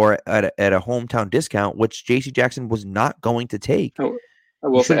 or at a hometown discount, which JC Jackson was not going to take. I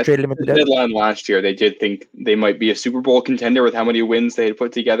will say, traded him at the deadline last year, they did think they might be a Super Bowl contender with how many wins they had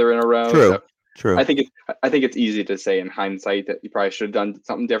put together in a row. True. I think it's easy to say in hindsight that you probably should have done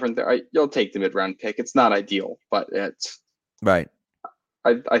something different there. You'll take the mid-round pick. It's not ideal, but it's right.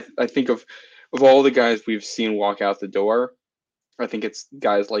 I think of all the guys we've seen walk out the door, I think it's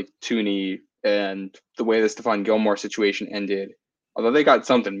guys like Thuney and the way the Stephon Gilmore situation ended. Although they got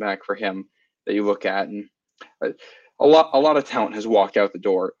something back for him that you look at, and a lot of talent has walked out the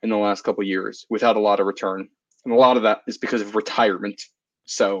door in the last couple of years without a lot of return, and a lot of that is because of retirement.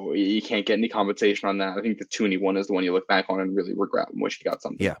 So you can't get any compensation on that. I think the Thuney one is the one you look back on and really regret and wish you got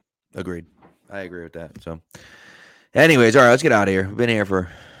something. Yeah, agreed. I agree with that. So, anyways, all right, let's get out of here. We've been here for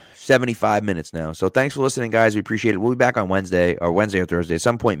 75 minutes now. So thanks for listening, guys. We appreciate it. We'll be back on Wednesday or Thursday, at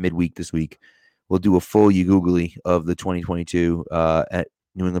some point midweek this week. We'll do a full googly of the 2022 at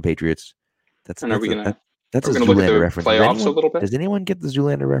New England Patriots. That's a Zoolander reference. Playoffs a little bit. Does anyone get the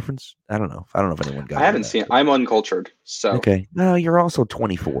Zoolander reference? I don't know if anyone got it. I haven't seen it. I'm uncultured. So okay. No, you're also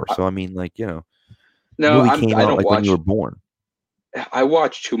 24. So I mean, no, I don't watch when you were born. I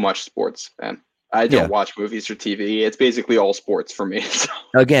watch too much sports, man. I don't watch movies or TV. It's basically all sports for me. So.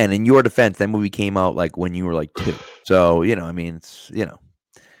 Again, in your defense, that movie came out like when you were 2. So, it's.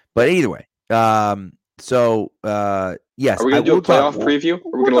 But either way. Yes. Are we going to do a playoff preview?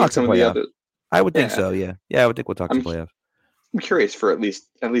 Or are we going to look at some of the other? I would think so, yeah. Yeah, I would think we'll talk some playoffs. I'm curious for at least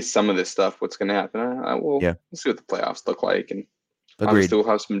some of this stuff, what's going to happen. We'll see what the playoffs look like. And obviously we'll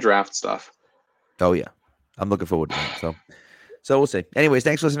have some draft stuff. Oh, yeah. I'm looking forward to that. So we'll see. Anyways,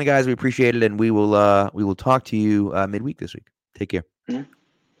 thanks for listening, guys. We appreciate it, and we will talk to you midweek this week. Take care. Mm-hmm.